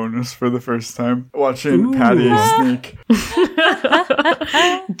competitive bonus for the first time watching Patty sneak.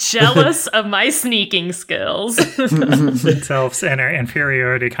 Jealous of my sneaking skills. Zelf's inner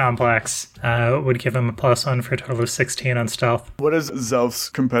inferiority complex would give him a +1 for a total of 16 on stealth. What does Zelf's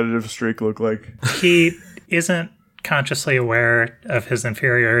competitive streak look like? He isn't consciously aware of his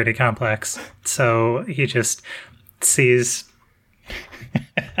inferiority complex, so he just sees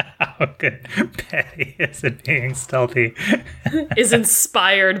how good Patty is at being stealthy. Is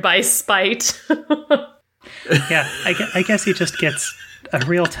inspired by spite. Yeah, I guess he just gets a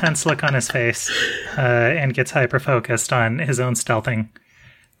real tense look on his face and gets hyper-focused on his own stealthing,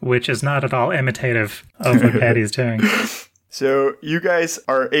 which is not at all imitative of what Patty's doing. So you guys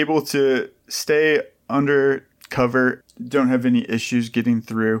are able to stay under cover, don't have any issues getting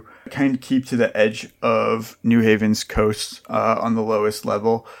through, kind of keep to the edge of New Haven's coast on the lowest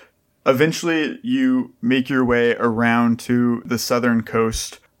level. Eventually, you make your way around to the southern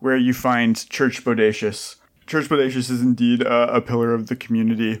coast where you find Church Bodacious. Church Bodacious is indeed a pillar of the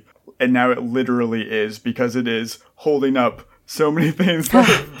community, and now it literally is, because it is holding up so many things that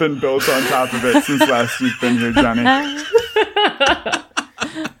have been built on top of it since last you've been here, Johnny.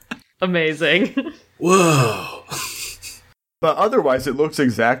 Amazing. Whoa. But otherwise, it looks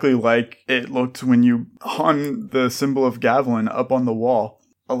exactly like it looked when you hung the symbol of Gavilan up on the wall.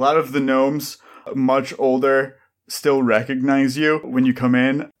 A lot of the gnomes, much older, still recognize you when you come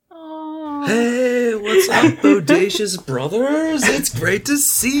in. Hey, what's up, Bodacious brothers? It's great to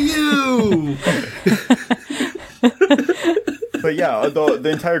see you! But yeah,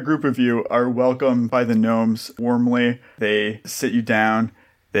 the entire group of you are welcomed by the gnomes warmly. They sit you down.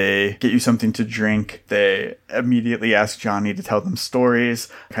 They get you something to drink. They immediately ask Johnny to tell them stories,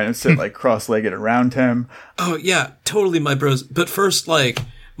 kind of sit like cross-legged around him. Oh, yeah, totally, my bros. But first, like,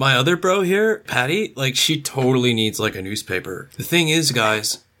 my other bro here, Patty, like, she totally needs, like, a newspaper. The thing is,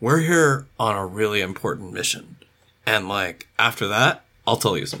 guys, we're here on a really important mission. And, like, after that, I'll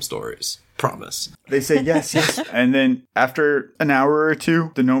tell you some stories. Promise. They say yes. And then after an hour or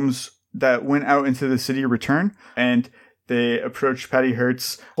two, the gnomes that went out into the city return, and they approach Patty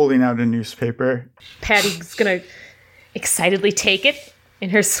Hertz holding out a newspaper. Patty's gonna excitedly take it in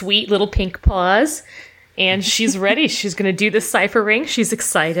her sweet little pink paws, and she's ready. She's gonna do the cipher ring. She's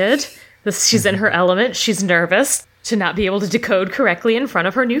excited. She's in her element. She's nervous to not be able to decode correctly in front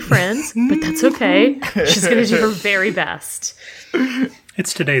of her new friends, but that's okay. She's gonna do her very best.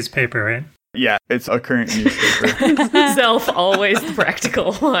 It's today's paper, right? Yeah, it's a current newspaper. Zelf, always the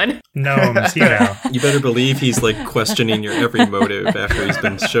practical one. Gnomes, you know. You better believe he's, like, questioning your every motive after he's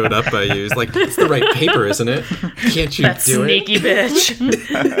been showed up by you. He's like, it's the right paper, isn't it? Can't you that do sneaky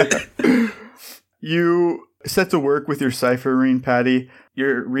bitch? You set to work with your cipher ring, Patty.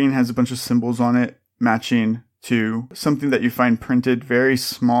 Your ring has a bunch of symbols on it, matching to something that you find printed very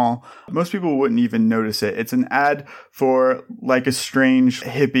small. Most people wouldn't even notice it. It's an ad for like a strange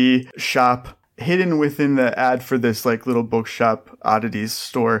hippie shop. Hidden within the ad for this like little bookshop oddities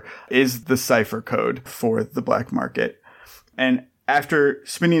store is the cipher code for the black market. And after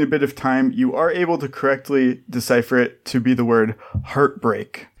spending a bit of time, you are able to correctly decipher it to be the word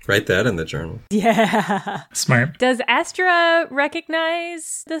heartbreak. Write that in the journal. Yeah. Smart. Does Astra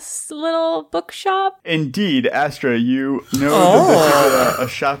recognize this little bookshop? Indeed, Astra, you know that this is a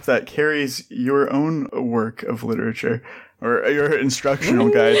shop that carries your own work of literature. or your instructional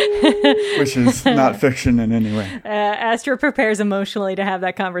guide, which is not fiction in any way. Astra prepares emotionally to have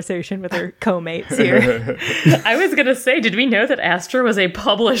that conversation with her co-mates here. I was going to say, did we know that Astra was a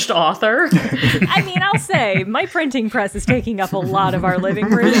published author? I mean, I'll say, my printing press is taking up a lot of our living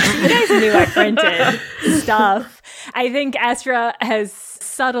rooms. You guys knew I printed stuff. I think Astra has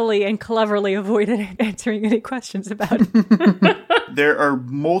subtly and cleverly avoided answering any questions about it. There are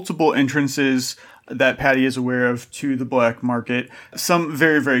multiple entrances that Patty is aware of to the black market, some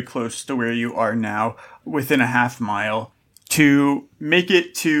very, very close to where you are now, within a half mile. To make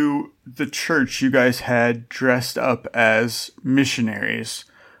it to the church, you guys had dressed up as missionaries.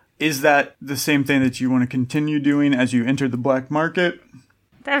 Is that the same thing that you want to continue doing as you enter the black market?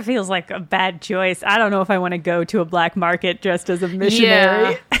 That feels like a bad choice. I don't know if I want to go to a black market dressed as a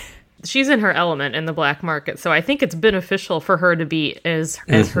missionary. Yeah. She's in her element in the black market, so I think it's beneficial for her to be as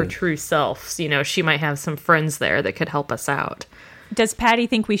her true self. You know, she might have some friends there that could help us out. Does Patty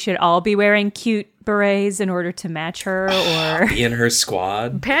think we should all be wearing cute berets in order to match her, or be in her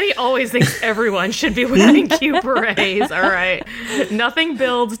squad? Patty always thinks everyone should be wearing cute berets. All right, nothing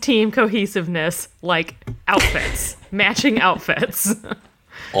builds team cohesiveness like outfits, matching outfits.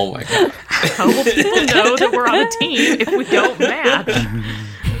 Oh my god! How will people know that we're on a team if we don't match?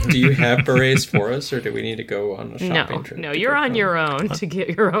 Do you have berets for us, or do we need to go on a shopping trip? No, you're on your own to get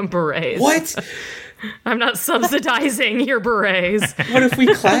your own berets. What? I'm not subsidizing your berets. What if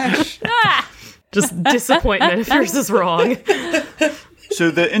we clash? Just disappointment if yours is wrong.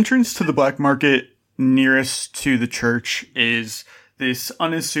 So the entrance to the black market nearest to the church is this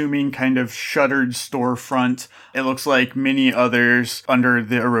unassuming kind of shuttered storefront. It looks like many others under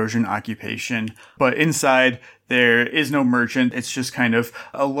the erosion occupation, but inside there is no merchant. It's just kind of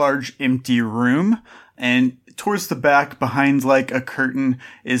a large empty room. And towards the back, behind like a curtain,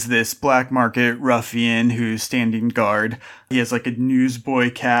 is this black market ruffian who's standing guard. He has like a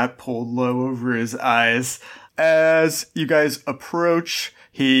newsboy cap pulled low over his eyes. As you guys approach,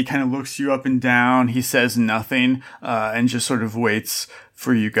 he kind of looks you up and down. He says nothing, and just sort of waits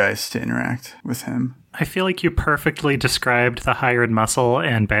for you guys to interact with him. I feel like you perfectly described the hired muscle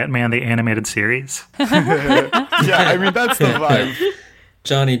in Batman the Animated Series. Yeah, I mean, that's the vibe.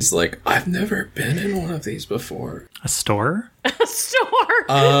 Johnny's like, I've never been in one of these before. A store? A store?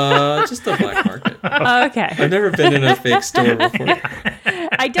 Just a black market. Okay. I've never been in a fake store before.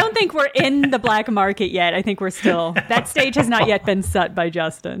 I don't think we're in the black market yet. I think we're still... That stage has not yet been set by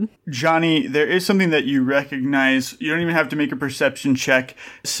Justin. Johnny, there is something that you recognize. You don't even have to make a perception check.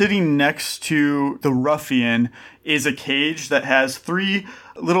 Sitting next to the ruffian is a cage that has 3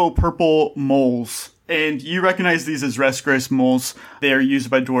 little purple moles. And you recognize these as Resgrace moles. They are used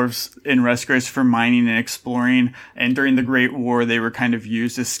by dwarves in Resgrace for mining and exploring. And during the Great War, they were kind of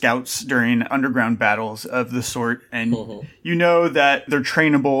used as scouts during underground battles of the sort. And you know that they're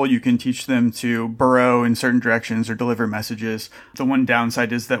trainable. You can teach them to burrow in certain directions or deliver messages. The one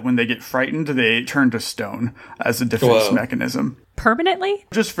downside is that when they get frightened, they turn to stone as a defense mechanism. Permanently?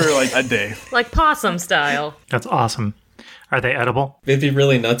 Just for like a day. Like possum style. That's awesome. Are they edible? It'd be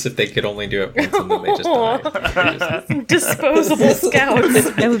really nuts if they could only do it once and then they just die. Disposable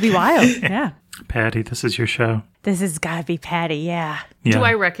scouts. That would be wild, yeah. Patty, this is your show. This has got to be Patty, yeah. Do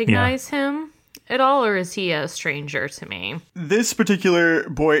I recognize him at all, or is he a stranger to me? This particular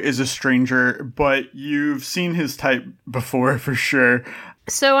boy is a stranger, but you've seen his type before for sure.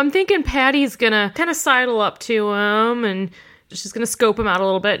 So I'm thinking Patty's gonna kind of sidle up to him, and she's gonna scope him out a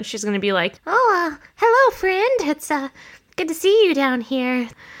little bit, and she's gonna be like, "Oh, hello, friend. It's good to see you down here.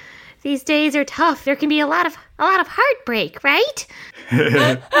 These days are tough. There can be a lot of heartbreak, right?"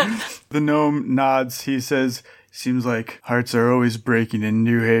 The gnome nods. He says, "Seems like hearts are always breaking in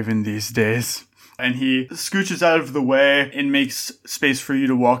New Haven these days." And he scooches out of the way and makes space for you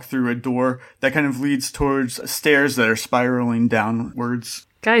to walk through a door that kind of leads towards stairs that are spiraling downwards.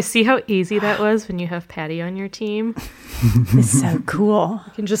 Guys, see how easy that was when you have Patty on your team? This is so cool.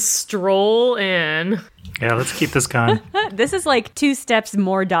 You can just stroll in. Yeah, let's keep this going. This is like 2 steps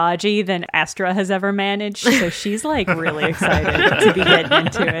more dodgy than Astra has ever managed, so she's like really excited to be getting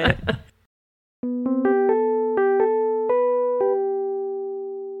into it.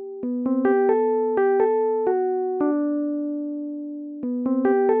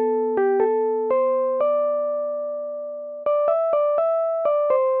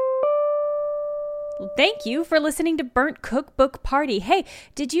 Thank you for listening to Burnt Cookbook Party. Hey,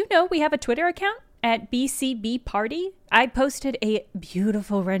 did you know we have a Twitter account? at BCB Party, I posted a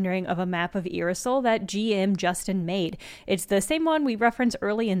beautiful rendering of a map of Irisol that GM Justin made. It's the same one we referenced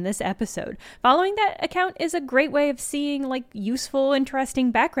early in this episode. Following that account is a great way of seeing useful,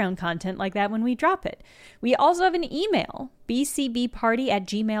 interesting background content like that when we drop it. We also have an email,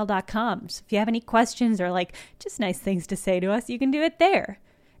 bcbparty@gmail.com. So if you have any questions or just nice things to say to us, you can do it there.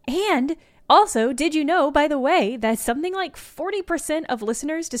 And also, did you know, by the way, that something like 40% of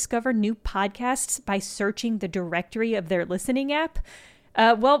listeners discover new podcasts by searching the directory of their listening app?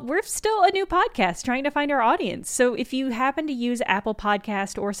 Well, we're still a new podcast trying to find our audience. So if you happen to use Apple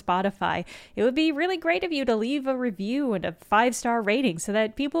Podcast or Spotify, it would be really great of you to leave a review and a 5-star rating so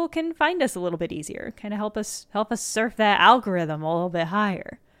that people can find us a little bit easier. Kind of help us surf that algorithm a little bit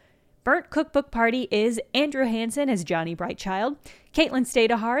higher. Burnt Cookbook Party is Andrew Hansen as Johnny Brightchild, Caitlin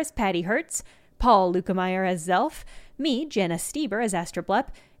Stadahar as Patty Hertz, Paul Lukemeyer as Zelf, me, Jenna Stieber as Astra Blepp,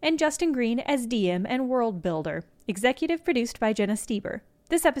 and Justin Green as DM and World Builder. Executive produced by Jenna Stieber.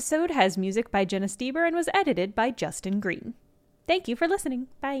 This episode has music by Jenna Stieber and was edited by Justin Green. Thank you for listening.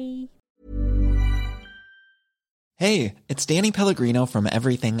 Bye. Hey, it's Danny Pellegrino from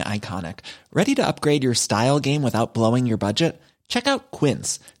Everything Iconic. Ready to upgrade your style game without blowing your budget? Check out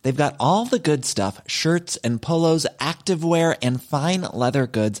Quince. They've got all the good stuff, shirts and polos, activewear, and fine leather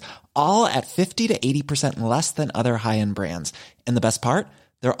goods, all at 50 to 80% less than other high-end brands. And the best part?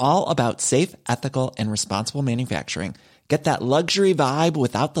 They're all about safe, ethical, and responsible manufacturing. Get that luxury vibe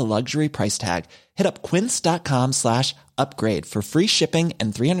without the luxury price tag. Hit up quince.com/upgrade for free shipping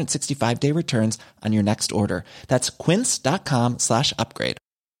and 365-day returns on your next order. That's quince.com/upgrade.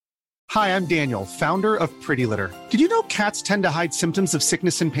 Hi, I'm Daniel, founder of Pretty Litter. Did you know cats tend to hide symptoms of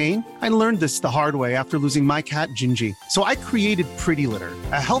sickness and pain? I learned this the hard way after losing my cat, Gingy. So I created Pretty Litter,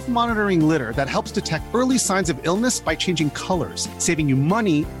 a health monitoring litter that helps detect early signs of illness by changing colors, saving you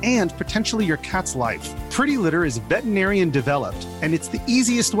money and potentially your cat's life. Pretty Litter is veterinarian developed, and it's the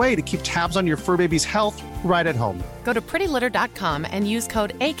easiest way to keep tabs on your fur baby's health right at home. Go to prettylitter.com and use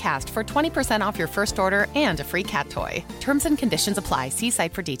code ACAST for 20% off your first order and a free cat toy. Terms and conditions apply. See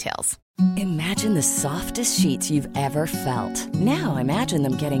site for details. Imagine the softest sheets you've ever felt. Now imagine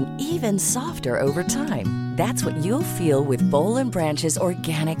them getting even softer over time. That's what you'll feel with Boll & Branch's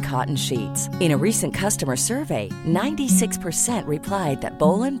organic cotton sheets. In a recent customer survey, 96% replied that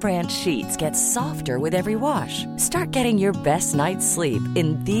Boll & Branch sheets get softer with every wash. Start getting your best night's sleep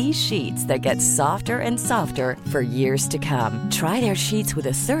in these sheets that get softer and softer for years to come. Try their sheets with a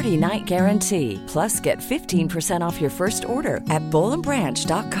 30-night guarantee. Plus, get 15% off your first order at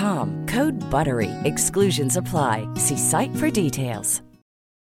bollandbranch.com. Code BUTTERY. Exclusions apply. See site for details.